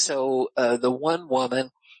 And so, the one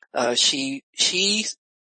woman, she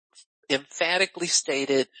emphatically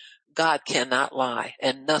stated, God cannot lie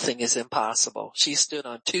and nothing is impossible. She stood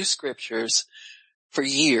on 2 scriptures for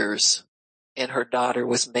years and her daughter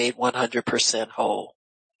was made 100% whole.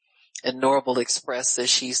 And Norval expressed that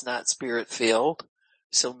she's not spirit-filled.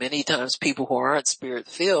 So many times people who aren't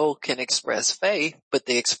spirit-filled can express faith, but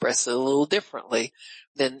they express it a little differently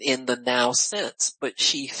than in the now sense. But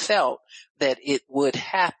she felt that it would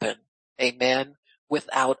happen, amen,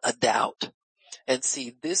 without a doubt. And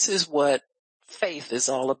see, this is what faith is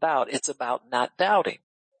all about. It's about not doubting,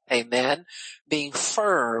 amen, being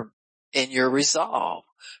firm in your resolve,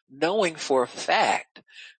 knowing for a fact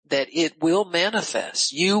that it will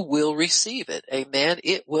manifest. You will receive it. Amen.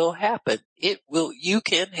 It will happen. You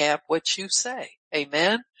can have what you say.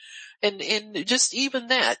 Amen. And just even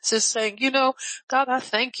that, just saying, God, I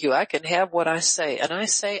thank you. I can have what I say. And I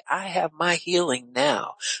say, I have my healing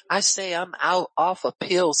now. I say I'm out off of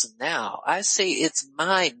pills now. I say it's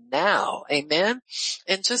mine now. Amen.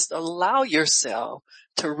 And just allow yourself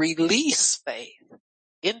to release faith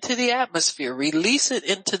into the atmosphere. Release it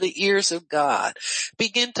into the ears of God.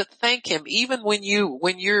 Begin to thank him even when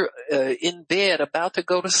you're in bed about to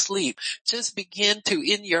go to sleep. Just begin to,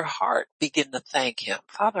 in your heart, begin to thank him.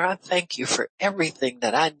 Father, I thank you for everything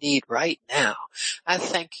that I need right now. I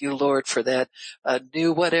thank you, Lord, for that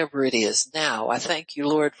new whatever it is now. I thank you,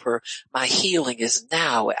 Lord, for my healing is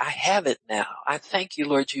now. I have it now. I thank you,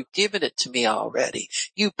 Lord, you've given it to me already.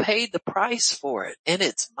 You paid the price for it and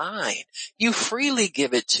it's mine. You freely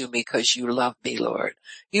give it to me because you love me, Lord.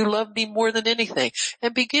 You love me more than anything.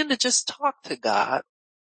 And begin to just talk to God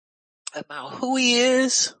about who he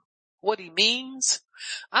is, what he means.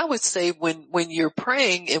 I would say when you're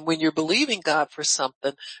praying and when you're believing God for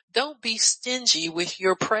something, don't be stingy with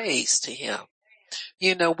your praise to him.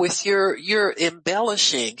 With your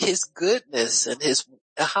embellishing his goodness and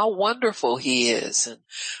how wonderful he is. And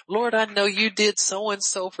Lord, I know you did so and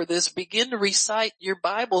so for this. Begin to recite your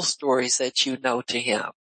Bible stories that you know to him.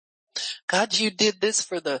 God, you did this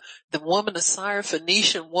for the woman, the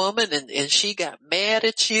Syrophoenician woman, and she got mad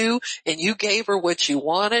at you and you gave her what you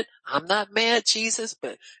wanted. I'm not mad, Jesus,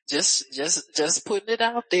 but just putting it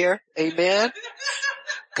out there. Amen.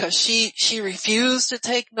 Cause she refused to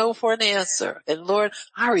take no for an answer. And Lord,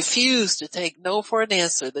 I refuse to take no for an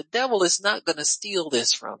answer. The devil is not going to steal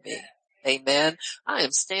this from me. Amen. I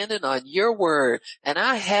am standing on your word and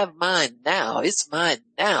I have mine now. It's mine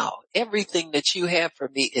now. Everything that you have for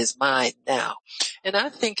me is mine now. And I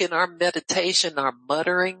think in our meditation, our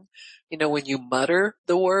muttering, when you mutter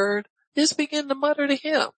the word, just begin to mutter to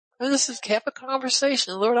him. And this is have a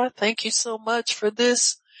conversation. Lord, I thank you so much for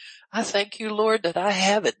this. I thank you, Lord, that I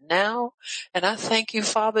have it now. And I thank you,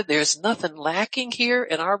 Father, there's nothing lacking here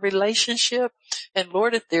in our relationship. And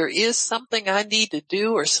Lord, if there is something I need to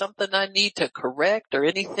do or something I need to correct or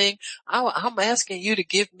anything, I'm asking you to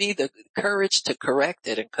give me the courage to correct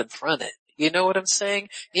it and confront it. You know what I'm saying?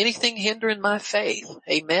 Anything hindering my faith.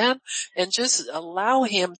 Amen. And just allow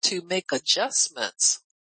him to make adjustments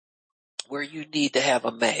where you need to have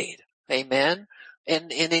them made. Amen.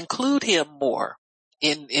 And include him more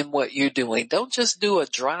in what you're doing. Don't just do a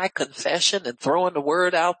dry confession and throwing the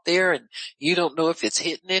word out there and you don't know if it's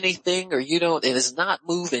hitting anything or it is not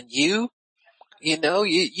moving you.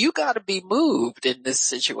 You gotta be moved in this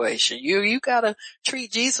situation. You gotta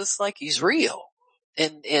treat Jesus like he's real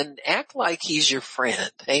and act like he's your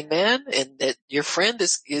friend. Amen. And that your friend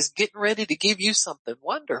is getting ready to give you something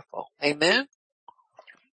wonderful. Amen.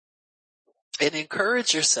 And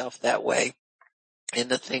encourage yourself that way in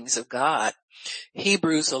the things of God.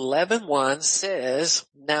 Hebrews 11:1 says,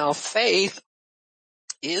 now faith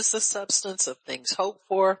is the substance of things hoped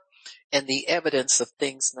for and the evidence of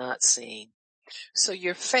things not seen. So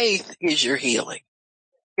your faith is your healing.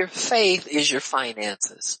 Your faith is your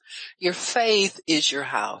finances. Your faith is your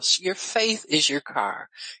house. Your faith is your car.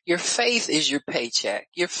 Your faith is your paycheck.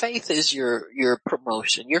 Your faith is your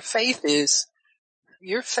promotion. Your faith is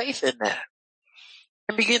your faith in that.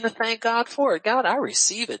 And begin to thank God for it. God, I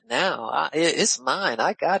receive it now. It's mine.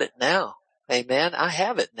 I got it now. Amen. I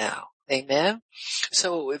have it now. Amen.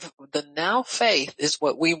 So if the now faith is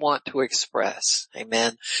what we want to express.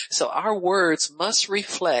 Amen. So our words must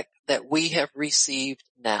reflect that we have received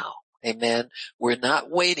now. Amen. We're not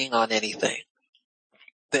waiting on anything.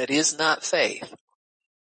 That is not faith.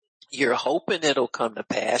 You're hoping it'll come to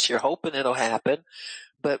pass. You're hoping it'll happen.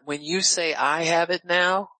 But when you say, I have it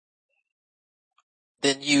now,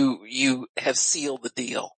 then you have sealed the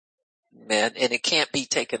deal. Amen. And it can't be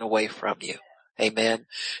taken away from you. Amen.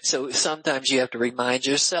 So sometimes you have to remind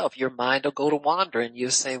yourself, your mind will go to wandering. You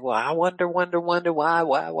say, well, I wonder,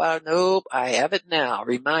 why? Nope, I have it now.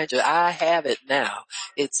 Remind you, I have it now.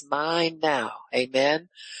 It's mine now. Amen.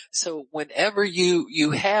 So whenever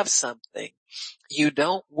you have something, you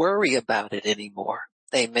don't worry about it anymore.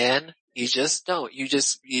 Amen. You just don't.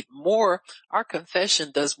 Our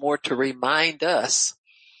confession does more to remind us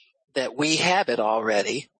that we have it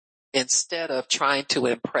already instead of trying to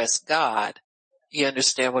impress God. You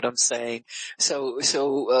understand what I'm saying? So,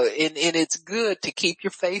 and it's good to keep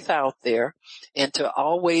your faith out there and to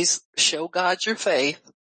always show God your faith.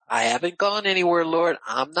 I haven't gone anywhere, Lord.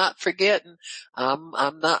 I'm not forgetting.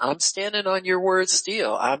 I'm standing on your word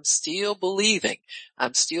still. I'm still believing.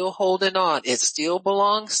 I'm still holding on. It still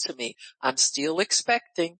belongs to me. I'm still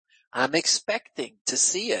expecting. I'm expecting to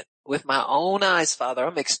see it with my own eyes, Father.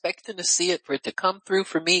 I'm expecting to see it, for it to come through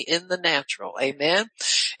for me in the natural. Amen.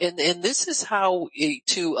 And this is how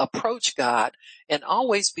to approach God and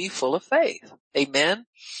always be full of faith. Amen.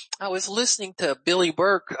 I was listening to Billy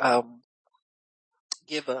Burke,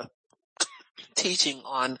 give a teaching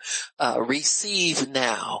on, receive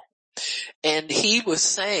now. And he was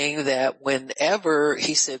saying that whenever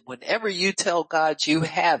you tell God you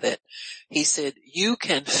have it, he said, you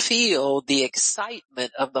can feel the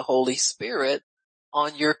excitement of the Holy Spirit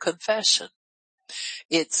on your confession.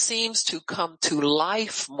 It seems to come to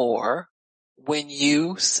life more when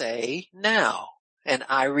you say now, and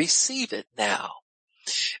I receive it now.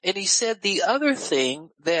 And he said the other thing,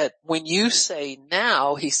 that when you say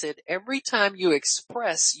now, he said every time you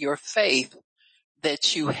express your faith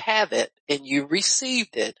that you have it and you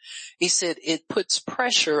received it, he said it puts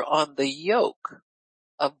pressure on the yoke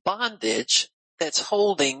of bondage that's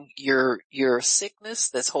holding your sickness,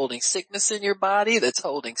 that's holding sickness in your body, that's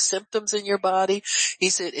holding symptoms in your body. He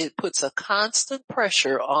said it puts a constant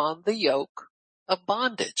pressure on the yoke of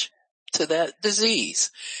bondage to that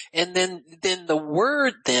disease. And then the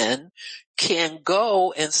word then can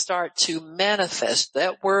go and start to manifest.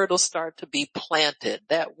 That word will start to be planted.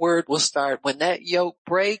 That word will start, when that yoke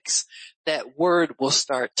breaks, that word will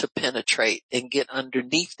start to penetrate and get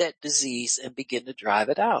underneath that disease and begin to drive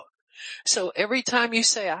it out. So every time you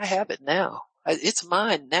say, I have it now, it's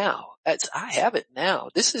mine now. I have it now.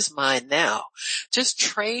 This is mine now. Just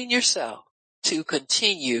train yourself to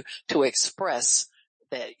continue to express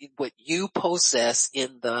that what you possess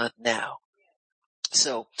in the now.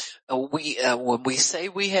 So when we say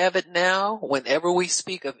we have it now, whenever we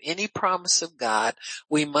speak of any promise of God,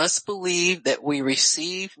 we must believe that we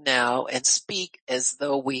receive now and speak as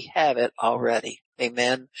though we have it already.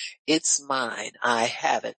 Amen. It's mine. I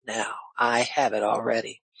have it now. I have it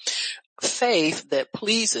already. Faith that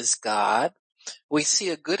pleases God. We see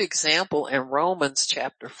a good example in Romans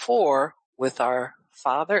chapter 4 with our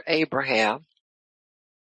father Abraham.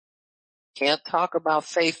 Can't talk about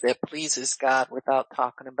faith that pleases God without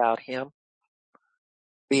talking about him.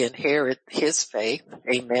 We inherit his faith.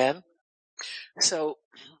 Amen. So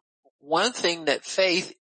one thing that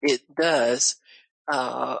faith, it does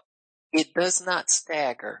not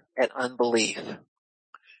stagger at unbelief.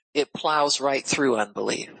 It plows right through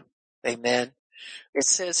unbelief. Amen. It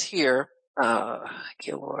says here, thank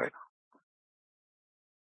you, Lord.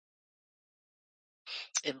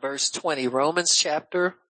 In verse 20, Romans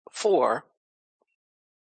chapter 4,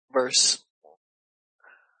 verse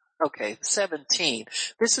 17.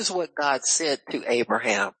 This is what God said to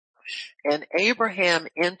Abraham. And Abraham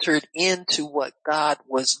entered into what God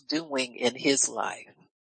was doing in his life.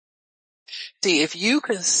 See, if you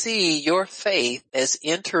can see your faith as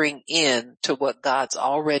entering into what God's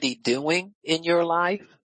already doing in your life,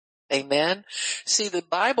 amen. See, the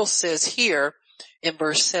Bible says here in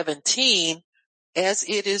verse 17, as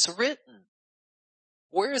it is written.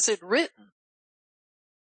 Where is it written?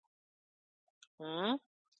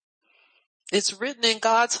 It's written in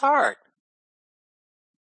God's heart.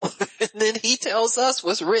 And then he tells us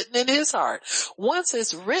what's written in his heart. Once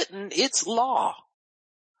it's written, it's law.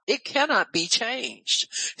 It cannot be changed.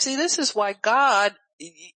 See, this is why God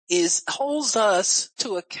holds us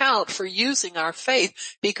to account for using our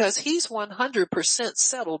faith, because he's 100%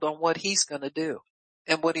 settled on what he's going to do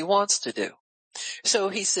and what he wants to do. So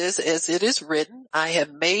he says, as it is written, I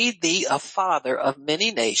have made thee a father of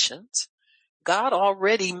many nations. God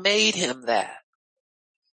already made him that.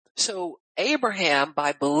 So Abraham,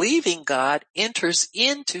 by believing God, enters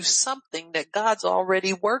into something that God's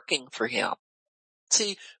already working for him.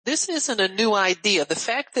 See, this isn't a new idea. The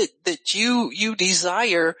fact that you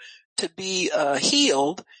desire to be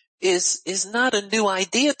healed is not a new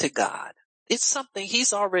idea to God. It's something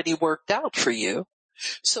he's already worked out for you.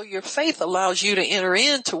 So your faith allows you to enter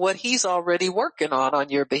into what he's already working on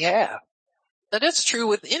your behalf. Now that's true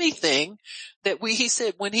with anything that he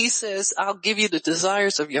said, when he says, I'll give you the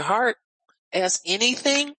desires of your heart, ask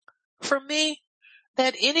anything from me.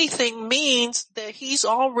 That anything means that he's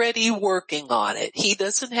already working on it. He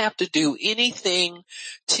doesn't have to do anything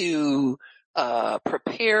to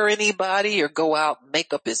prepare anybody or go out and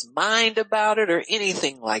make up his mind about it or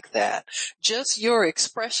anything like that. Just your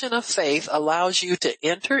expression of faith allows you to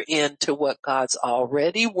enter into what God's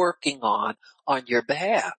already working on your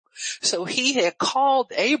behalf. So he had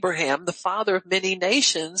called Abraham the father of many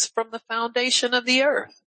nations from the foundation of the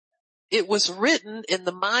earth. It was written in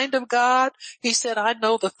the mind of God. He said, I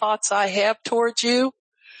know the thoughts I have towards you.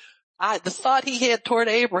 The thought he had toward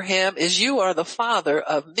Abraham is, you are the father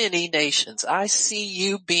of many nations. I see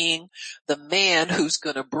you being the man who's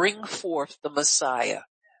going to bring forth the Messiah.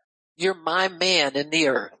 You're my man in the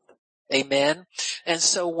earth. Amen. And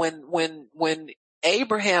so when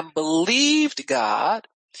Abraham believed God,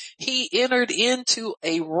 he entered into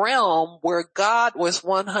a realm where God was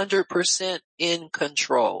 100% in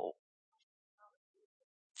control.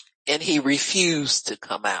 And he refused to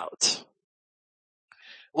come out.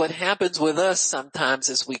 What happens with us sometimes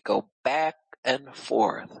is we go back and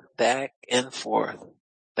forth, back and forth,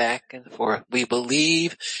 back and forth. We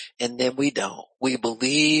believe and then we don't. We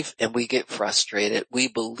believe and we get frustrated. We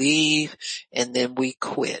believe and then we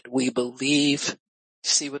quit. We believe.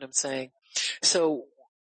 See what I'm saying? So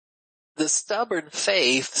the stubborn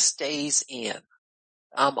faith stays in.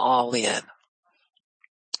 I'm all in.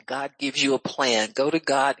 God gives you a plan. Go to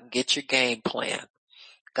God and get your game plan.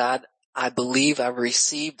 God, I believe I've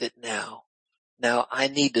received it now. Now I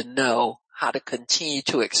need to know how to continue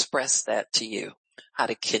to express that to you, how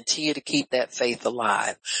to continue to keep that faith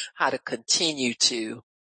alive, how to continue to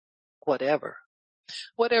whatever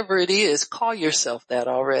it is, call yourself that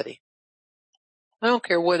already. I don't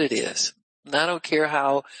care what it is. And I don't care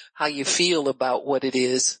how you feel about what it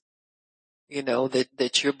is,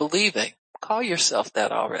 that you're believing. Call yourself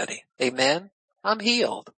that already. Amen. I'm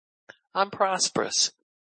healed. I'm prosperous.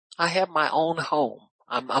 I have my own home.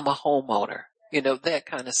 I'm a homeowner, that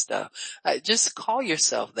kind of stuff. Just call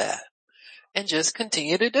yourself that and just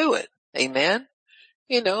continue to do it. Amen.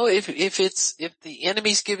 If the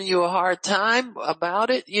enemy's giving you a hard time about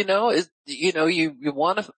it, you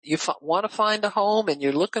want to find a home and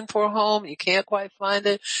you're looking for a home, you can't quite find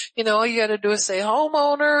it. All you got to do is say,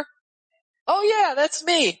 homeowner. Oh yeah, that's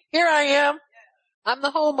me. Here I am. I'm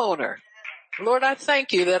the homeowner. Lord, I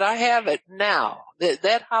thank you that I have it now.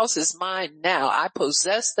 That house is mine now. I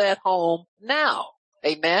possess that home now.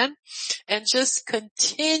 Amen. And just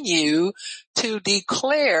continue to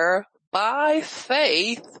declare by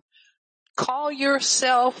faith, call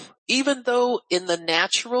yourself, even though in the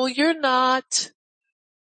natural you're not,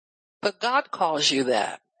 but God calls you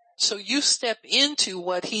that. So you step into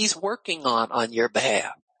what he's working on your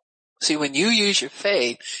behalf. See, when you use your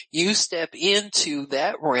faith, you step into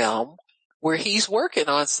that realm where he's working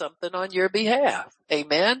on something on your behalf.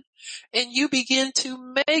 Amen. And you begin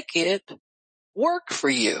to make it work for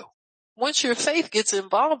you. Once your faith gets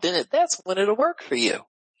involved in it, that's when it'll work for you.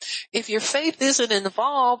 If your faith isn't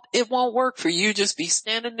involved, it won't work for you. Just be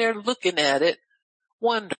standing there looking at it,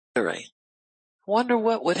 wondering. Wonder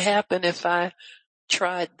what would happen if I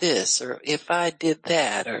tried this or if I did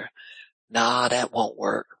that, or nah, that won't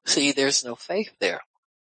work. See, there's no faith there.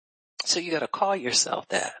 So you gotta call yourself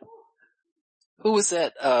that. Who was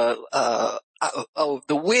that?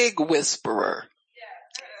 The wig whisperer.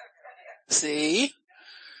 See,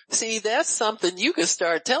 that's something you can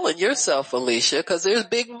start telling yourself, Alicia, because there's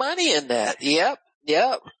big money in that. Yep.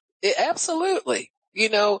 Absolutely.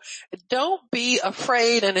 Don't be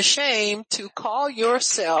afraid and ashamed to call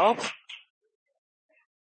yourself.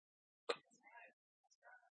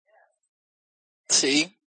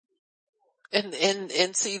 See?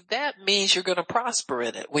 And see, that means you're going to prosper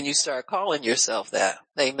in it when you start calling yourself that.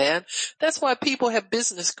 Amen. That's why people have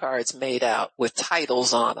business cards made out with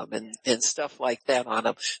titles on them and stuff like that on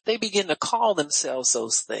them. They begin to call themselves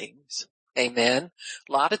those things. Amen.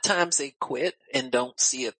 A lot of times they quit and don't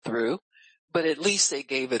see it through, but at least they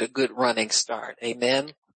gave it a good running start.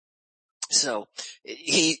 Amen. So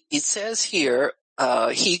it says here,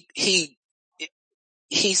 he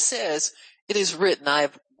says, it is written, I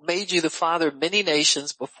have made you the father of many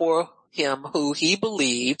nations before him who he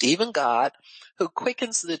believed, even God, who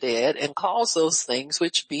quickens the dead and calls those things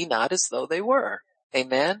which be not as though they were.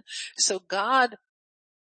 Amen. So God,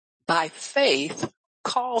 by faith,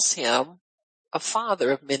 calls him a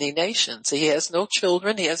father of many nations. He has no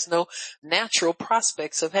children. He has no natural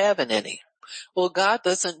prospects of having any. Well, God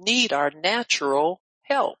doesn't need our natural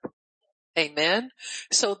help. Amen.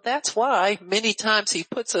 So that's why many times he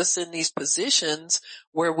puts us in these positions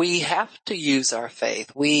where we have to use our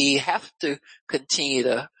faith. We have to continue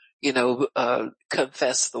to,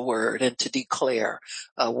 confess the word and to declare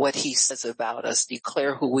what he says about us,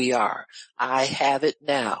 declare who we are. I have it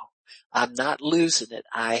now. I'm not losing it.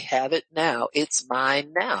 I have it now. It's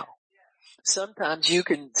mine now. Sometimes you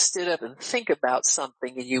can sit up and think about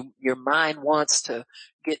something and your mind wants to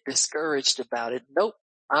get discouraged about it. Nope.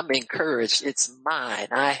 I'm encouraged. It's mine.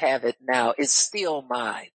 I have it now. It's still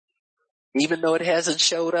mine. Even though it hasn't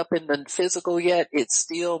showed up in the physical yet, it's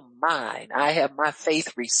still mine. I have my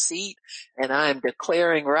faith receipt and I am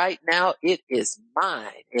declaring right now it is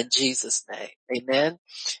mine in Jesus' name. Amen.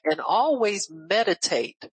 And always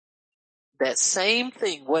meditate that same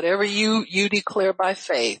thing, whatever you declare by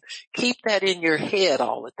faith, keep that in your head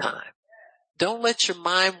all the time. Don't let your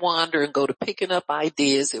mind wander and go to picking up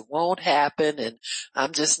ideas. It won't happen and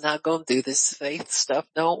I'm just not going to do this. Faith stuff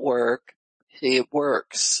don't work. It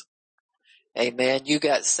works. Amen. You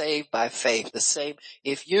got saved by faith. The same,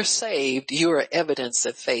 if you're saved, you are evidence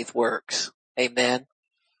that faith works. Amen.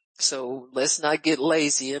 So let's not get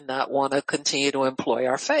lazy and not want to continue to employ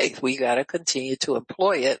our faith. We got to continue to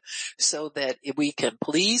employ it so that we can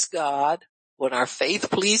please God. When our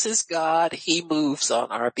faith pleases God, he moves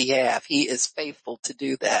on our behalf. He is faithful to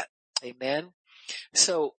do that. Amen.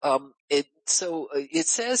 So it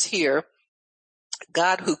says here,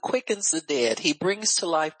 God who quickens the dead, he brings to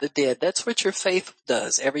life the dead. That's what your faith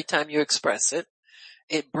does every time you express it.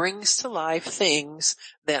 It brings to life things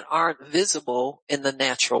that aren't visible in the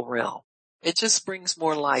natural realm. It just brings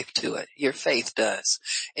more life to it. Your faith does.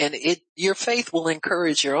 And your faith will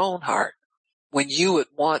encourage your own heart. When you would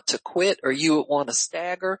want to quit or you would want to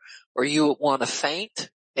stagger or you would want to faint.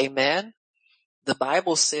 Amen. The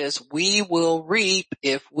Bible says we will reap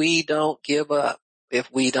if we don't give up. If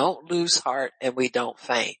we don't lose heart and we don't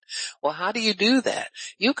faint. Well, how do you do that?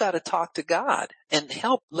 You got to talk to God and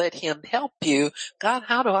let him help you. God,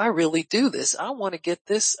 how do I really do this? I want to get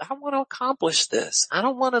this. I want to accomplish this. I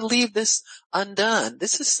don't want to leave this undone.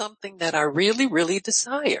 This is something that I really, really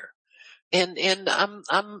desire. And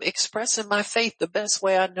I'm expressing my faith the best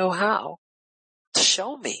way I know how.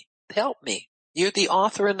 Show me, help me. You're the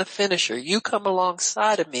author and the finisher. You come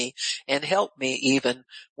alongside of me and help me even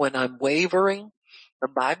when I'm wavering. The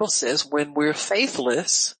Bible says when we're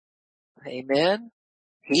faithless, amen,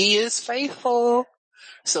 he is faithful.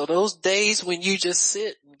 So those days when you just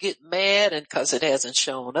sit and get mad and cause it hasn't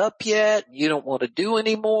shown up yet, you don't want to do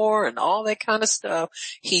anymore and all that kind of stuff,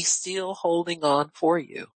 he's still holding on for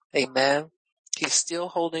you. Amen. He's still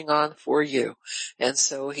holding on for you. And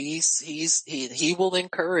so he will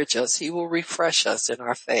encourage us. He will refresh us in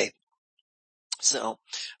our faith. So,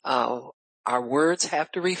 our words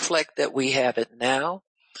have to reflect that we have it now.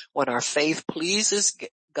 When our faith pleases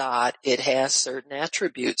God, it has certain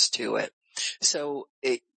attributes to it. So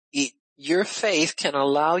your faith can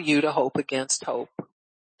allow you to hope against hope.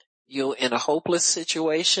 You're in a hopeless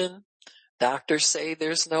situation. Doctors say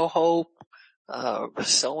there's no hope.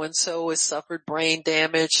 So-and-so has suffered brain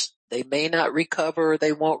damage. They may not recover, or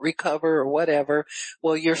they won't recover, or whatever.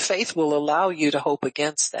 Well, your faith will allow you to hope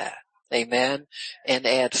against that. Amen. And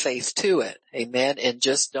add faith to it. Amen. And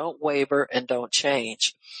just don't waver and don't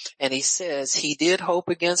change. And he says he did hope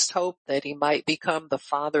against hope that he might become the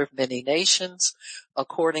father of many nations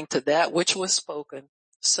according to that which was spoken.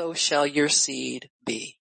 So shall your seed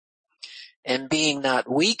be. And being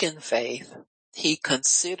not weak in faith, he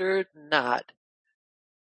considered not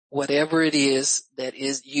whatever it is that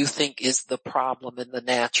is you think is the problem in the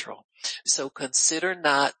natural. So consider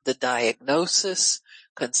not the diagnosis.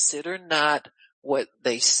 Consider not what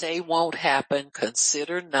they say won't happen.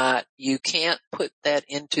 Consider not, you can't put that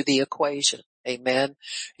into the equation. Amen.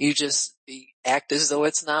 You just act as though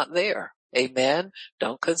it's not there. Amen.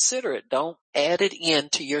 Don't consider it. Don't add it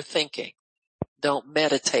into your thinking. Don't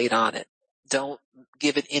meditate on it. Don't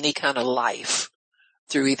give it any kind of life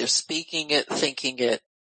through either speaking it, thinking it,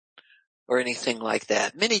 or anything like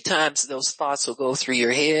that. Many times those thoughts will go through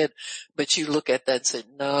your head, but you look at that and say,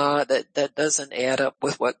 no, that doesn't add up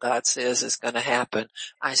with what God says is going to happen.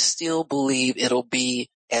 I still believe it'll be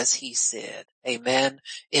as he said. Amen.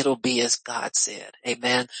 It'll be as God said.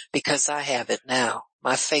 Amen. Because I have it now.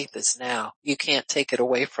 My faith is now. You can't take it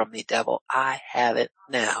away from me, devil. I have it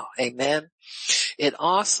now. Amen. It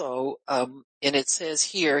also, and it says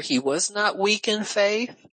here, he was not weak in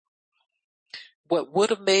faith. What would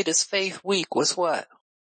have made his faith weak was what?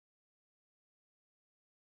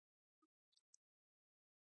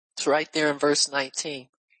 It's right there in verse 19.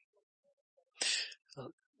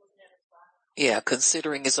 Yeah,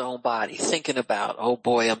 considering his own body, thinking about, oh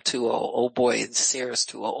boy, I'm too old. Oh boy, Sarah's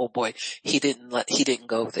too old. Oh boy, he didn't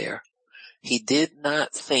go there. He did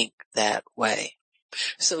not think that way.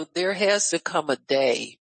 So there has to come a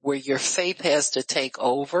day where your faith has to take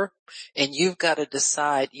over, and you've got to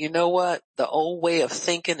decide, you know what? The old way of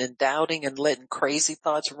thinking and doubting and letting crazy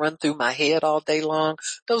thoughts run through my head all day long,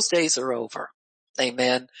 those days are over.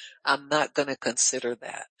 Amen. I'm not going to consider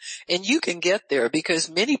that. And you can get there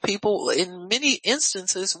because many people, in many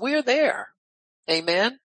instances, we're there.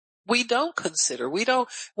 Amen. We don't consider.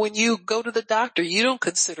 When you go to the doctor, you don't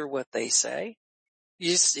consider what they say.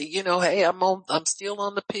 You see, hey, I'm still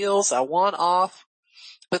on the pills. I want off.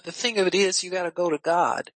 But the thing of it is, you got to go to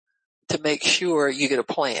God to make sure you get a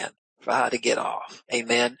plan for how to get off.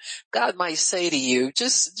 Amen. God might say to you,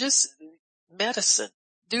 just medicine.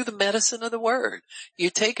 Do the medicine of the word. You're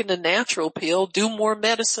taking the natural pill, do more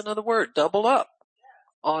medicine of the word. Double up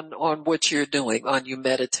on what you're doing, on your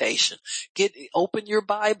meditation. Open your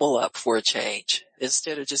Bible up for a change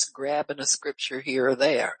instead of just grabbing a scripture here or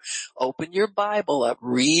there. Open your Bible up,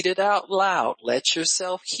 read it out loud, let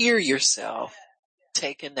yourself hear yourself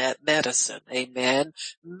taking that medicine. Amen.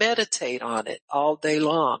 Meditate on it all day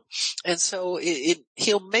long. And so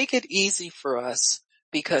he'll make it easy for us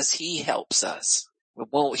because he helps us.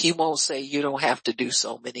 He won't say you don't have to do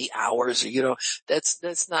so many hours or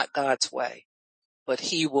that's not God's way. But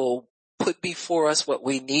he will put before us what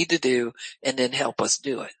we need to do and then help us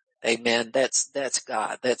do it. Amen. That's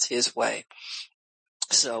God. That's his way.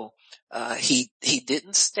 So, he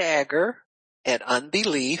didn't stagger at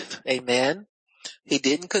unbelief. Amen. He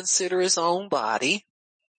didn't consider his own body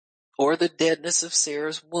or the deadness of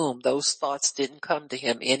Sarah's womb. Those thoughts didn't come to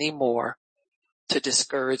him anymore to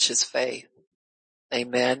discourage his faith.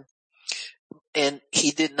 Amen. And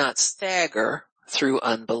he did not stagger through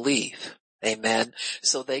unbelief. Amen.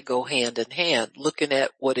 So they go hand in hand, looking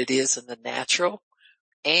at what it is in the natural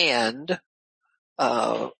and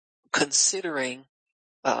considering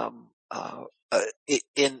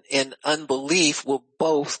in unbelief will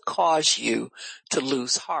both cause you to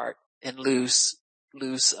lose heart and lose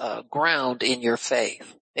ground in your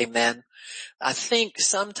faith. Amen. I think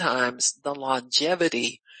sometimes the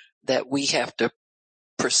longevity that we have to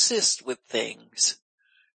persist with things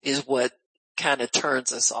is what kind of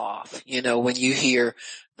turns us off. When you hear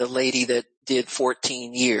the lady that did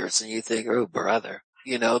 14 years and you think, oh brother,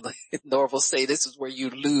 Norval say this is where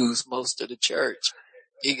you lose most of the church.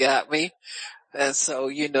 You got me? And so,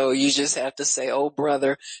 you just have to say, oh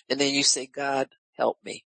brother, and then you say, God, help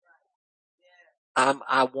me.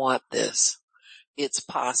 I want this. It's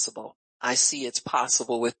possible. I see it's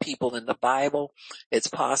possible with people in the Bible. It's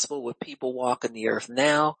possible with people walking the earth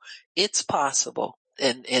now. It's possible.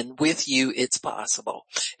 And with you, it's possible.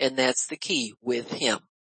 And that's the key, with him.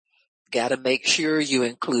 Got to make sure you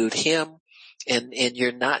include him and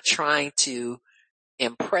you're not trying to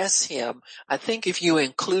impress him. I think if you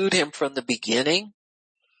include him from the beginning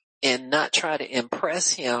and not try to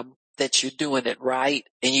impress him that you're doing it right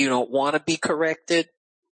and you don't want to be corrected.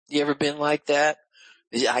 You ever been like that?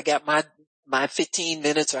 I got my 15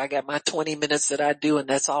 minutes or I got my 20 minutes that I do and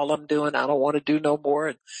that's all I'm doing. I don't want to do no more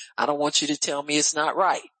and I don't want you to tell me it's not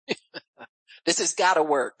right. This has got to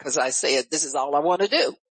work because I said this is all I want to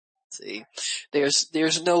do. See,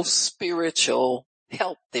 there's no spiritual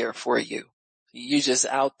help there for you. You're just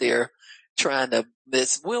out there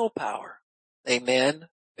it's willpower. Amen.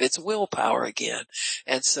 It's willpower again.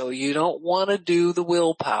 And so you don't want to do the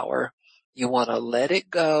willpower. You want to let it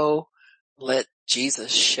go. Let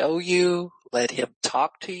Jesus show you. Let him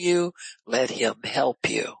talk to you. Let him help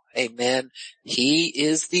you. Amen. He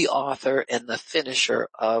is the author and the finisher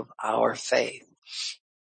of our faith.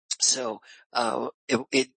 So,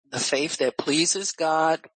 the faith that pleases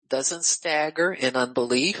God doesn't stagger in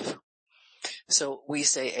unbelief. So we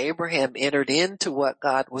say Abraham entered into what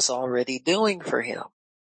God was already doing for him.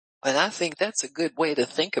 And I think that's a good way to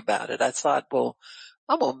think about it. I thought, well,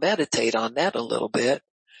 I'm going to meditate on that a little bit.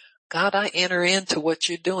 God, I enter into what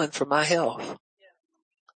you're doing for my health.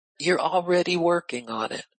 You're already working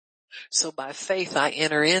on it. So by faith, I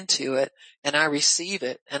enter into it and I receive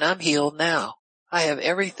it and I'm healed now. I have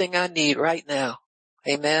everything I need right now.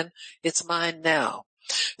 Amen. It's mine now.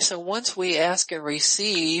 So once we ask and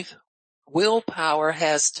receive, willpower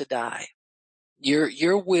has to die.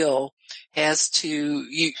 Your will has to,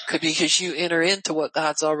 because you enter into what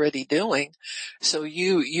God's already doing. So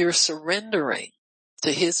you're surrendering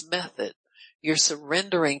to his method. You're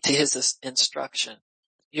surrendering to his instruction.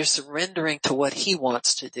 You're surrendering to what he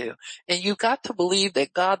wants to do. And you've got to believe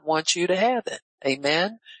that God wants you to have it.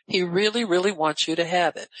 Amen. He really, really wants you to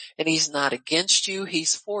have it. And he's not against you.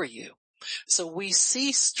 He's for you. So we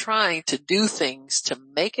cease trying to do things to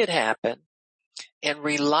make it happen and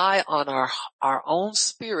rely on our own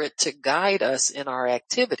spirit to guide us in our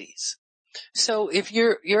activities. So if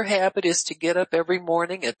your habit is to get up every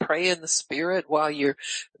morning and pray in the spirit while you're,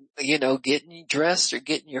 getting dressed or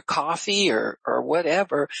getting your coffee or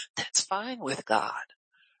whatever, that's fine with God.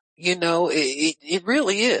 It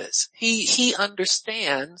really is. He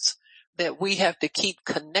understands that we have to keep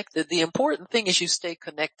connected. The important thing is you stay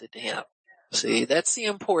connected to him. See, that's the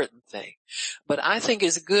important thing. But I think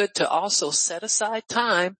it's good to also set aside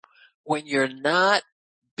time when you're not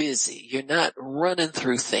busy. You're not running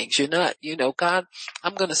through things. You're not, God,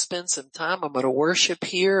 I'm going to spend some time. I'm going to worship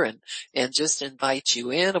here and just invite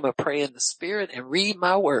you in. I'm going to pray in the spirit and read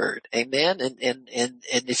my word. Amen. And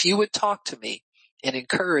if you would talk to me and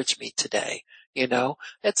encourage me today,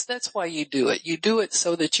 that's why you do it. You do it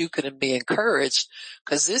so that you can be encouraged,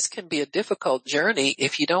 because this can be a difficult journey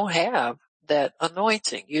if you don't have that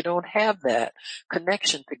anointing. You don't have that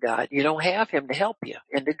connection to God. You don't have him to help you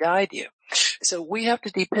and to guide you. So we have to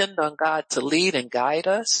depend on God to lead and guide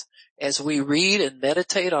us as we read and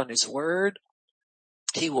meditate on his word.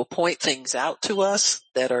 He will point things out to us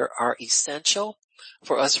that are essential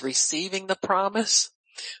for us receiving the promise.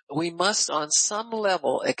 We must on some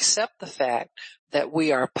level accept the fact that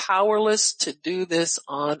we are powerless to do this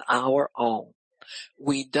on our own.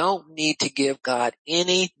 We don't need to give God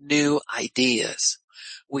any new ideas.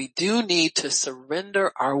 We do need to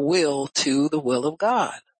surrender our will to the will of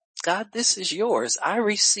God. God, this is yours. I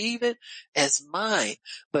receive it as mine,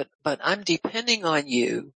 but I'm depending on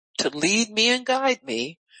you to lead me and guide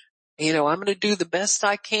me. I'm going to do the best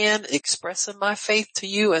I can, expressing my faith to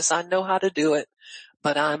you as I know how to do it.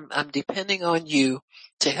 But I'm depending on you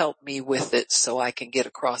to help me with it so I can get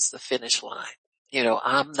across the finish line.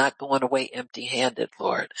 I'm not going away empty-handed,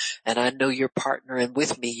 Lord. And I know you're partnering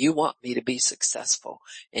with me. You want me to be successful.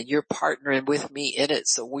 And you're partnering with me in it,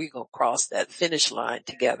 so we're going to cross that finish line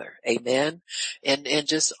together. Amen? And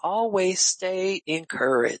just always stay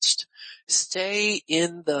encouraged. Stay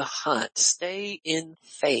in the hunt. Stay in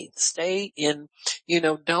faith. Stay in,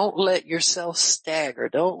 don't let yourself stagger.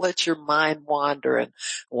 Don't let your mind wander and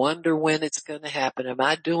wonder when it's going to happen. Am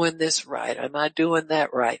I doing this right? Am I doing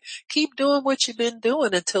that right? Keep doing what you've been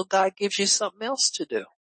doing until God gives you something else to do.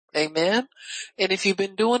 Amen. And if you've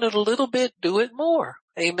been doing it a little bit, do it more.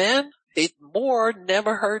 Amen. More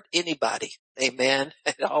never hurt anybody. Amen.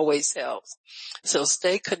 It always helps. So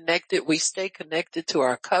stay connected. We stay connected to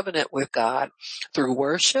our covenant with God through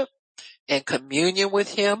worship and communion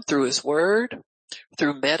with him, through his word,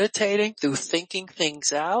 through meditating, through thinking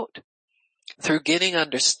things out, through getting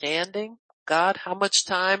understanding. God, how much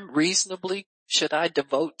time reasonably should I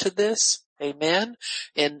devote to this? Amen.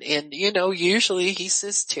 And usually he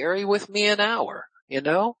says, tarry with me an hour.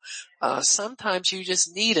 Sometimes you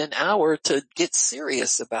just need an hour to get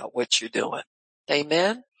serious about what you're doing.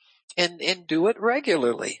 Amen. And do it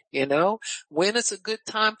regularly. When is a good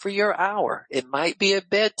time for your hour? It might be at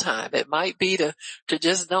bedtime. It might be to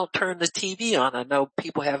just don't turn the TV on. I know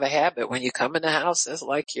people have a habit when you come in the house, it's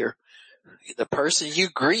like the person you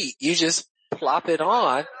greet, you just plop it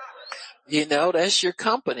on. That's your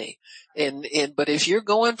company. But if you're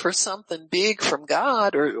going for something big from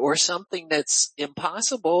God or something that's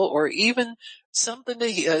impossible, or even something,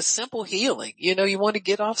 a simple healing, you want to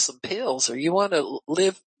get off some pills, or you want to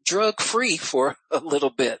live drug free for a little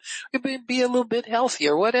bit, be a little bit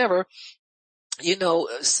healthier, whatever,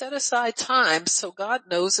 set aside time so God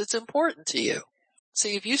knows it's important to you.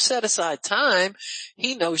 See, if you set aside time,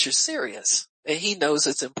 he knows you're serious and he knows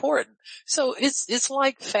it's important. So it's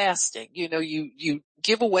like fasting. You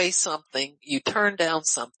give away something, you turn down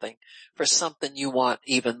something for something you want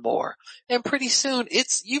even more. And pretty soon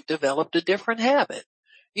you've developed a different habit.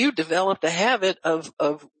 You've developed a habit of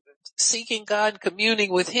seeking God,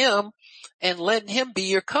 communing with him, and letting him be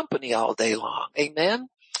your company all day long. Amen.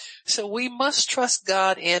 So we must trust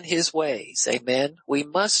God and his ways. Amen. We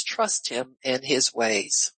must trust him and his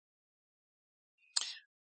ways.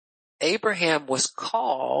 Abraham was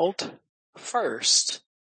called first,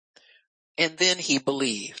 and then he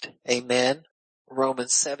believed. Amen.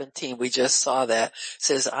 Romans 17, we just saw that,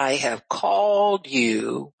 says, I have called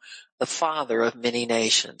you the father of many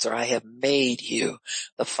nations, or I have made you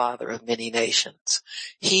the father of many nations.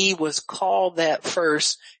 He was called that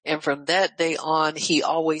first, and from that day on, he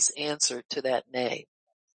always answered to that name.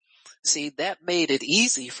 See, that made it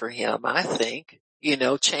easy for him, I think.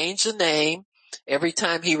 Change the name. Every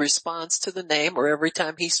time he responds to the name, or every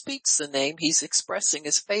time he speaks the name, he's expressing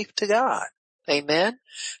his faith to God. Amen.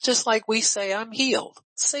 Just like we say, I'm healed.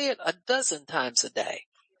 Say it 12 times a day,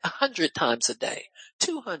 100 times a day,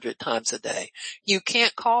 200 times a day. You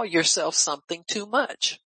can't call yourself something too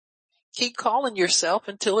much. Keep calling yourself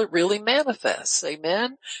until it really manifests.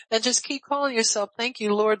 Amen. And just keep calling yourself. Thank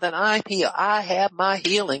you, Lord, that I'm healed. I have my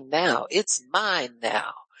healing now. It's mine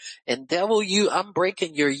now. And devil, I'm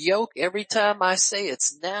breaking your yoke every time I say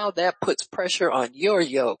it's now. That puts pressure on your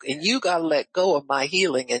yoke, and you gotta let go of my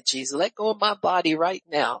healing in Jesus. Let go of my body right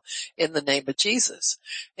now in the name of Jesus,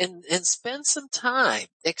 and spend some time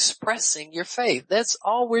expressing your faith. That's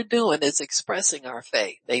all we're doing, is expressing our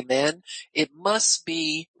faith. Amen. It must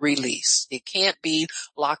be released. It can't be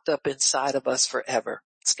locked up inside of us forever.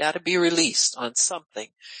 It's got to be released on something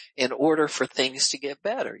in order for things to get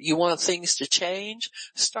better. You want things to change?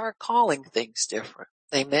 Start calling things different.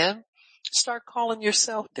 Amen. Start calling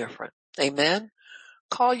yourself different. Amen.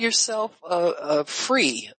 Call yourself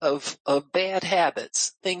free of bad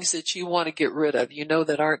habits, things that you want to get rid of,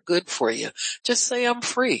 that aren't good for you. Just say, I'm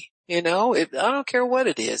free. I don't care what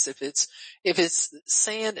it is. If it's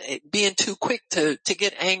saying, being too quick to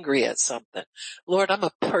get angry at something. Lord, I'm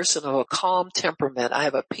a person of a calm temperament. I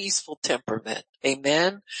have a peaceful temperament.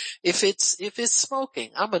 Amen. If it's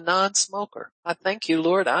smoking, I'm a non-smoker. I thank you,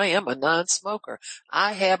 Lord. I am a non-smoker.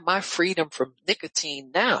 I have my freedom from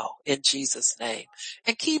nicotine now in Jesus' name.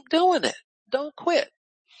 And keep doing it. Don't quit.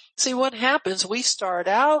 See what happens? We start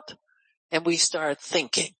out and we start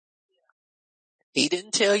thinking. He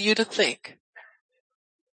didn't tell you to think.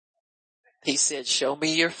 He said, show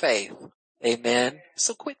me your faith. Amen.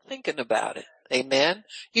 So quit thinking about it. Amen.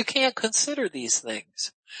 You can't consider these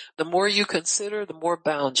things. The more you consider, the more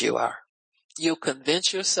bound you are. You'll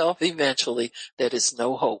convince yourself eventually that it's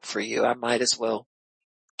no hope for you. I might as well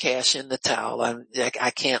cash in the towel.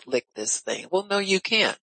 I can't lick this thing. Well, no, you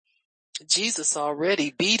can't. Jesus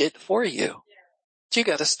already beat it for you. You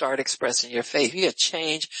got to start expressing your faith. You got to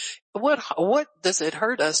change. What does it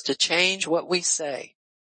hurt us to change what we say?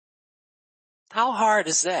 How hard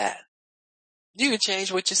is that? You can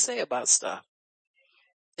change what you say about stuff,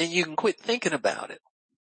 and you can quit thinking about it.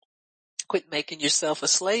 Quit making yourself a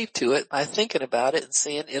slave to it by thinking about it and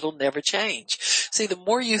saying it'll never change. See, the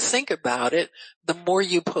more you think about it, the more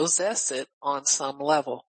you possess it on some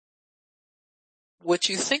level. What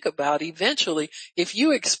you think about eventually, if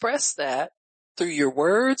you express that through your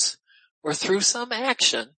words or through some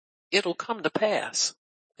action, it'll come to pass.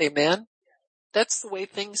 Amen. That's the way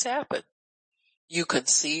things happen. You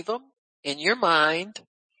conceive them in your mind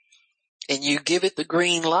and you give it the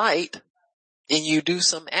green light and you do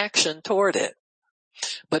some action toward it.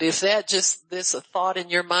 But if there's a thought in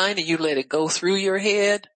your mind and you let it go through your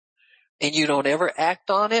head and you don't ever act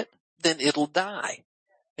on it, then it'll die.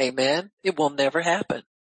 Amen. It will never happen.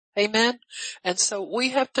 Amen. And so we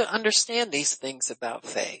have to understand these things about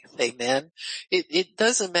faith. Amen. It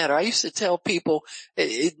doesn't matter. I used to tell people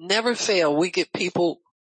it never failed. We get people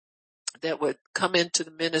that would come into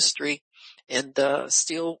the ministry and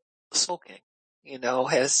still smoking,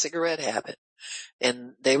 has a cigarette habit.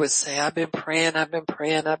 And they would say, I've been praying.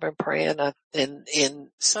 And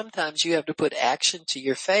sometimes you have to put action to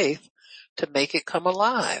your faith to make it come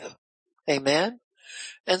alive. Amen.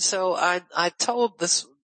 And so I told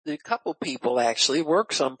the couple people actually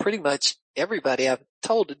works on pretty much everybody I've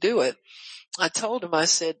told to do it. I told them, I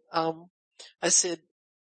said,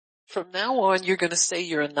 from now on, you're going to say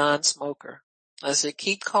you're a non-smoker. I said,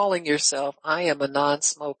 keep calling yourself, I am a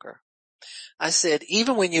non-smoker. I said,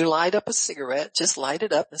 even when you light up a cigarette, just light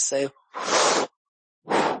it up and say,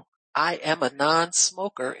 I am a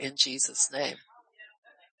non-smoker in Jesus' name.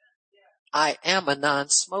 I am a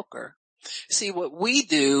non-smoker. See, what we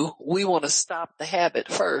do, we want to stop the habit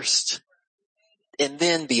first and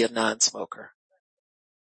then be a non-smoker.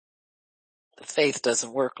 The faith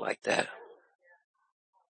doesn't work like that.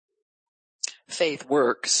 Faith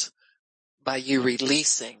works by you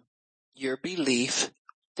releasing your belief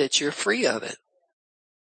that you're free of it.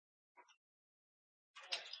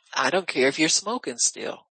 I don't care if you're smoking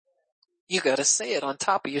still. You got to say it on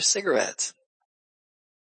top of your cigarettes.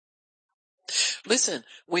 Listen,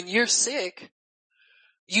 when you're sick,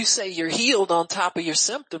 you say you're healed on top of your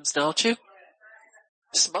symptoms, don't you?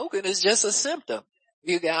 Smoking is just a symptom.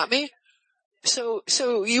 You got me? So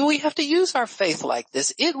we have to use our faith like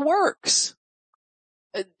this. It works.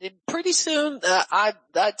 Pretty soon,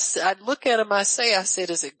 I'd look at him, I said,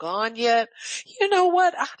 is it gone yet? You know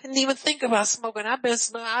what? I didn't even think about smoking. I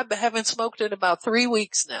haven't smoked in about 3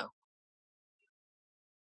 weeks now.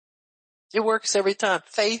 It works every time.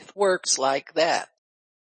 Faith works like that.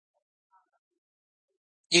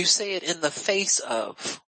 You say it in the face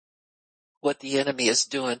of what the enemy is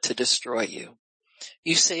doing to destroy you.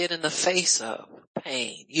 You say it in the face of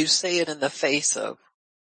pain. You say it in the face of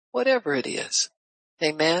whatever it is.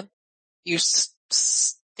 Amen. You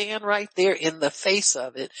stand right there in the face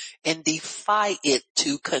of it and defy it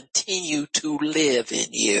to continue to live in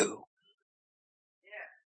you.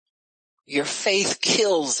 Your faith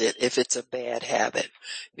kills it if it's a bad habit.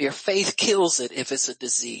 Your faith kills it if it's a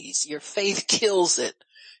disease. Your faith kills it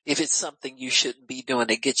if it's something you shouldn't be doing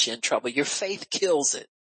to get you in trouble. Your faith kills it.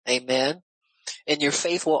 Amen. And your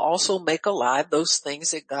faith will also make alive those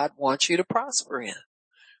things that God wants you to prosper in.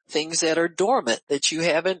 Things that are dormant, that you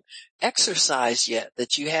haven't exercised yet,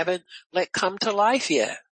 that you haven't let come to life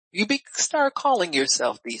yet. Start calling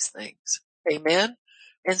yourself these things. Amen.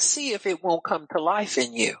 And see if it won't come to life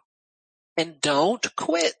in you. And don't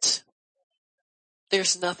quit.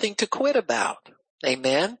 There's nothing to quit about.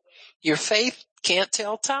 Amen. Your faith can't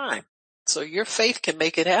tell time. So your faith can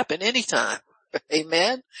make it happen anytime.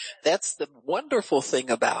 Amen. That's the wonderful thing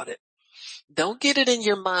about it. Don't get it in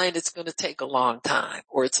your mind it's going to take a long time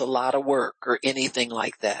or it's a lot of work or anything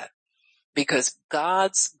like that. Because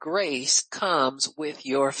God's grace comes with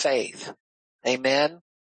your faith. Amen.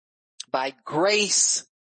 By grace,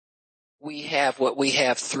 we have what we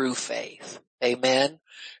have through faith. Amen.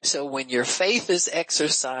 So when your faith is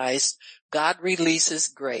exercised, God releases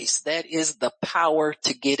grace. That is the power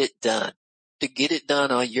to get it done. To get it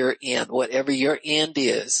done on your end. Whatever your end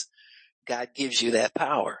is, God gives you that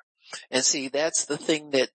power. And see, that's the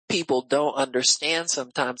thing that people don't understand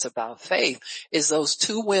sometimes about faith is those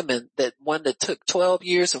two women, that one that took 12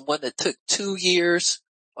 years and one that took 2 years,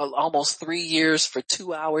 almost 3 years for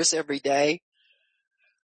 2 hours every day.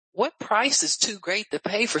 What price is too great to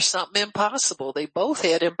pay for something impossible? They both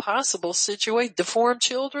had impossible situations, deformed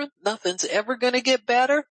children. Nothing's ever going to get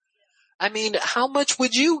better. I mean, how much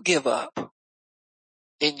would you give up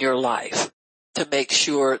in your life to make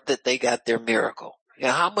sure that they got their miracle?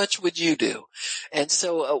 Yeah, how much would you do? And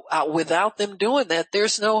so without them doing that,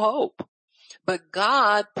 there's no hope. But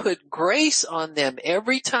God put grace on them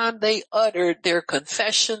every time they uttered their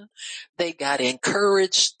confession. They got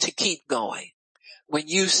encouraged to keep going. When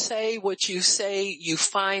you say what you say, you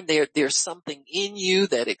find there's something in you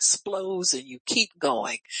that explodes and you keep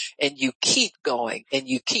going and you keep going and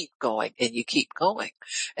you keep going and you keep going.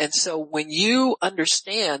 And so when you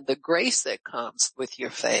understand the grace that comes with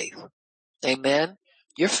your faith, amen,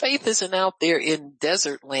 your faith isn't out there in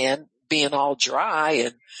desert land being all dry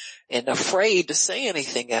and afraid to say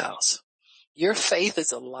anything else. Your faith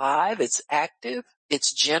is alive. It's active.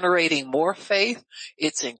 It's generating more faith.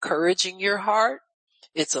 It's encouraging your heart.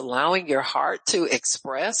 It's allowing your heart to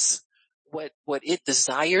express what it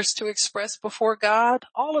desires to express before God.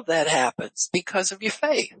 All of that happens because of your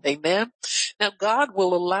faith. Amen. Now God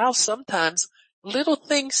will allow sometimes little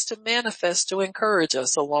things to manifest to encourage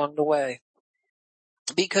us along the way,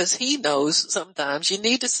 because he knows sometimes you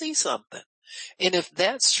need to see something. And if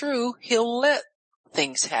that's true, he'll let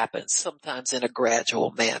things happen sometimes in a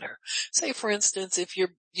gradual manner. Say, for instance, if you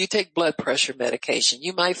take blood pressure medication,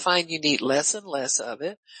 you might find you need less and less of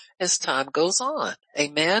it as time goes on.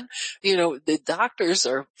 Amen. You know, the doctors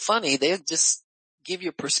are funny. They'll just give you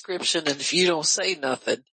a prescription, and if you don't say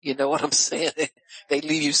nothing, you know what I'm saying? They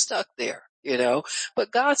leave you stuck there, you know.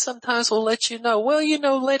 But God sometimes will let you know, well, you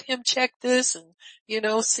know, let him check this and, you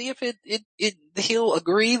know, see if he'll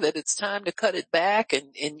agree that it's time to cut it back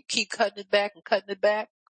and keep cutting it back and cutting it back.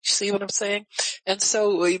 You see what I'm saying? And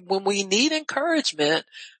so when we need encouragement,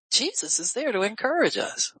 Jesus is there to encourage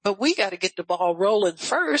us, but we got to get the ball rolling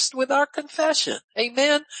first with our confession.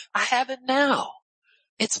 Amen. I have it now.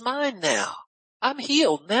 It's mine now. I'm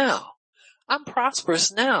healed now. I'm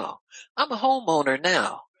prosperous now. I'm a homeowner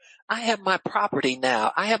now. I have my property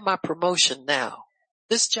now. I have my promotion now.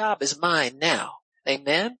 This job is mine now.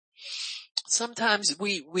 Amen. Sometimes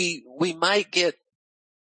we might get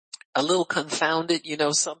a little confounded, you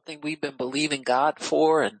know, something we've been believing God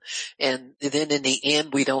for, and then in the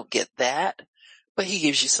end we don't get that, but he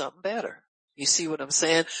gives you something better. You see what I'm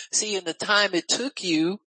saying? See, in the time it took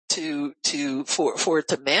you for it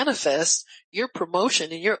to manifest, your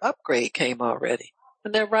promotion and your upgrade came already.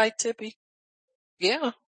 Isn't that right, Tippy?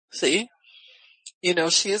 Yeah. See? You know,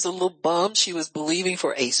 she is a little bummed. She was believing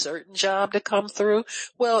for a certain job to come through.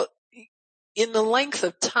 Well, in the length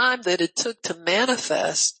of time that it took to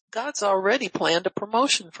manifest, God's already planned a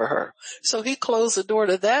promotion for her. So he closed the door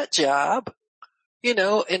to that job,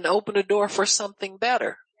 and opened a door for something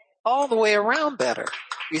better, all the way around better.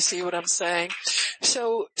 You see what I'm saying?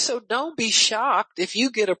 So don't be shocked if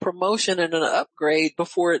you get a promotion and an upgrade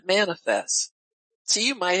before it manifests. So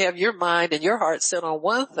you might have your mind and your heart set on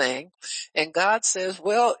one thing, and God says,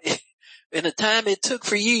 well, in the time it took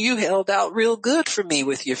for you, you held out real good for me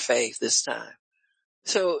with your faith this time.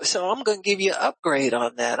 So I'm going to give you an upgrade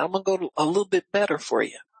on that. I'm going to go a little bit better for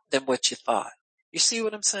you than what you thought. You see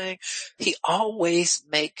what I'm saying? He always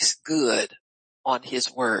makes good on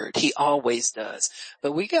his word. He always does.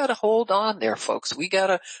 But we got to hold on there, folks. We got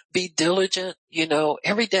to be diligent,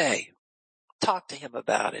 every day. Talk to him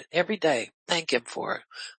about it every day. Thank him for it.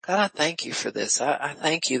 God, I thank you for this. I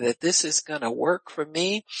thank you that this is going to work for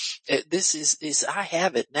me. This is, I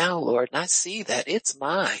have it now, Lord, and I see that it's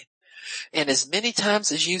mine. And as many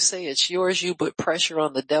times as you say it's yours, you put pressure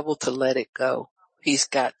on the devil to let it go. He's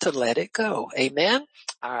got to let it go. Amen?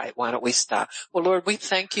 All right, why don't we stop? Well, Lord, we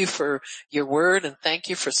thank you for your word and thank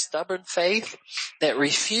you for stubborn faith that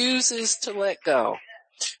refuses to let go.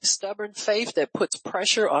 Stubborn faith that puts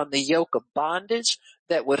pressure on the yoke of bondage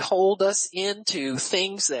that would hold us into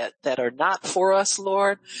things that are not for us,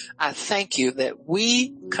 Lord. I thank you that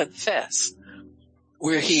we confess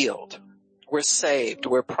we're healed, we're saved,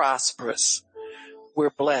 we're prosperous,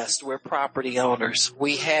 we're blessed, we're property owners.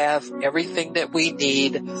 We have everything that we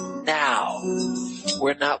need now.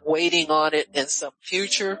 We're not waiting on it in some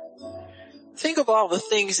future. Think of all the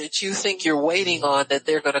things that you think you're waiting on that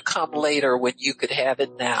they're going to come later when you could have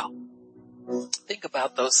it now. Think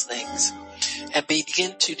about those things and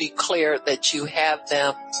begin to declare that you have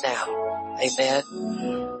them now.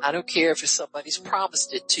 Amen. I don't care if somebody's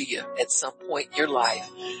promised it to you at some point in your life.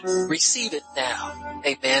 Receive it now.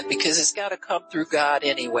 Amen. Because it's got to come through God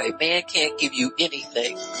anyway. Man can't give you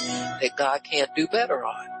anything that God can't do better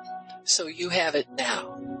on. So you have it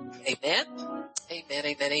now. Amen. Amen,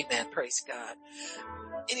 amen, amen. Praise God.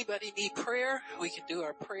 Anybody need prayer? We can do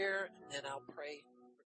our prayer and then I'll pray.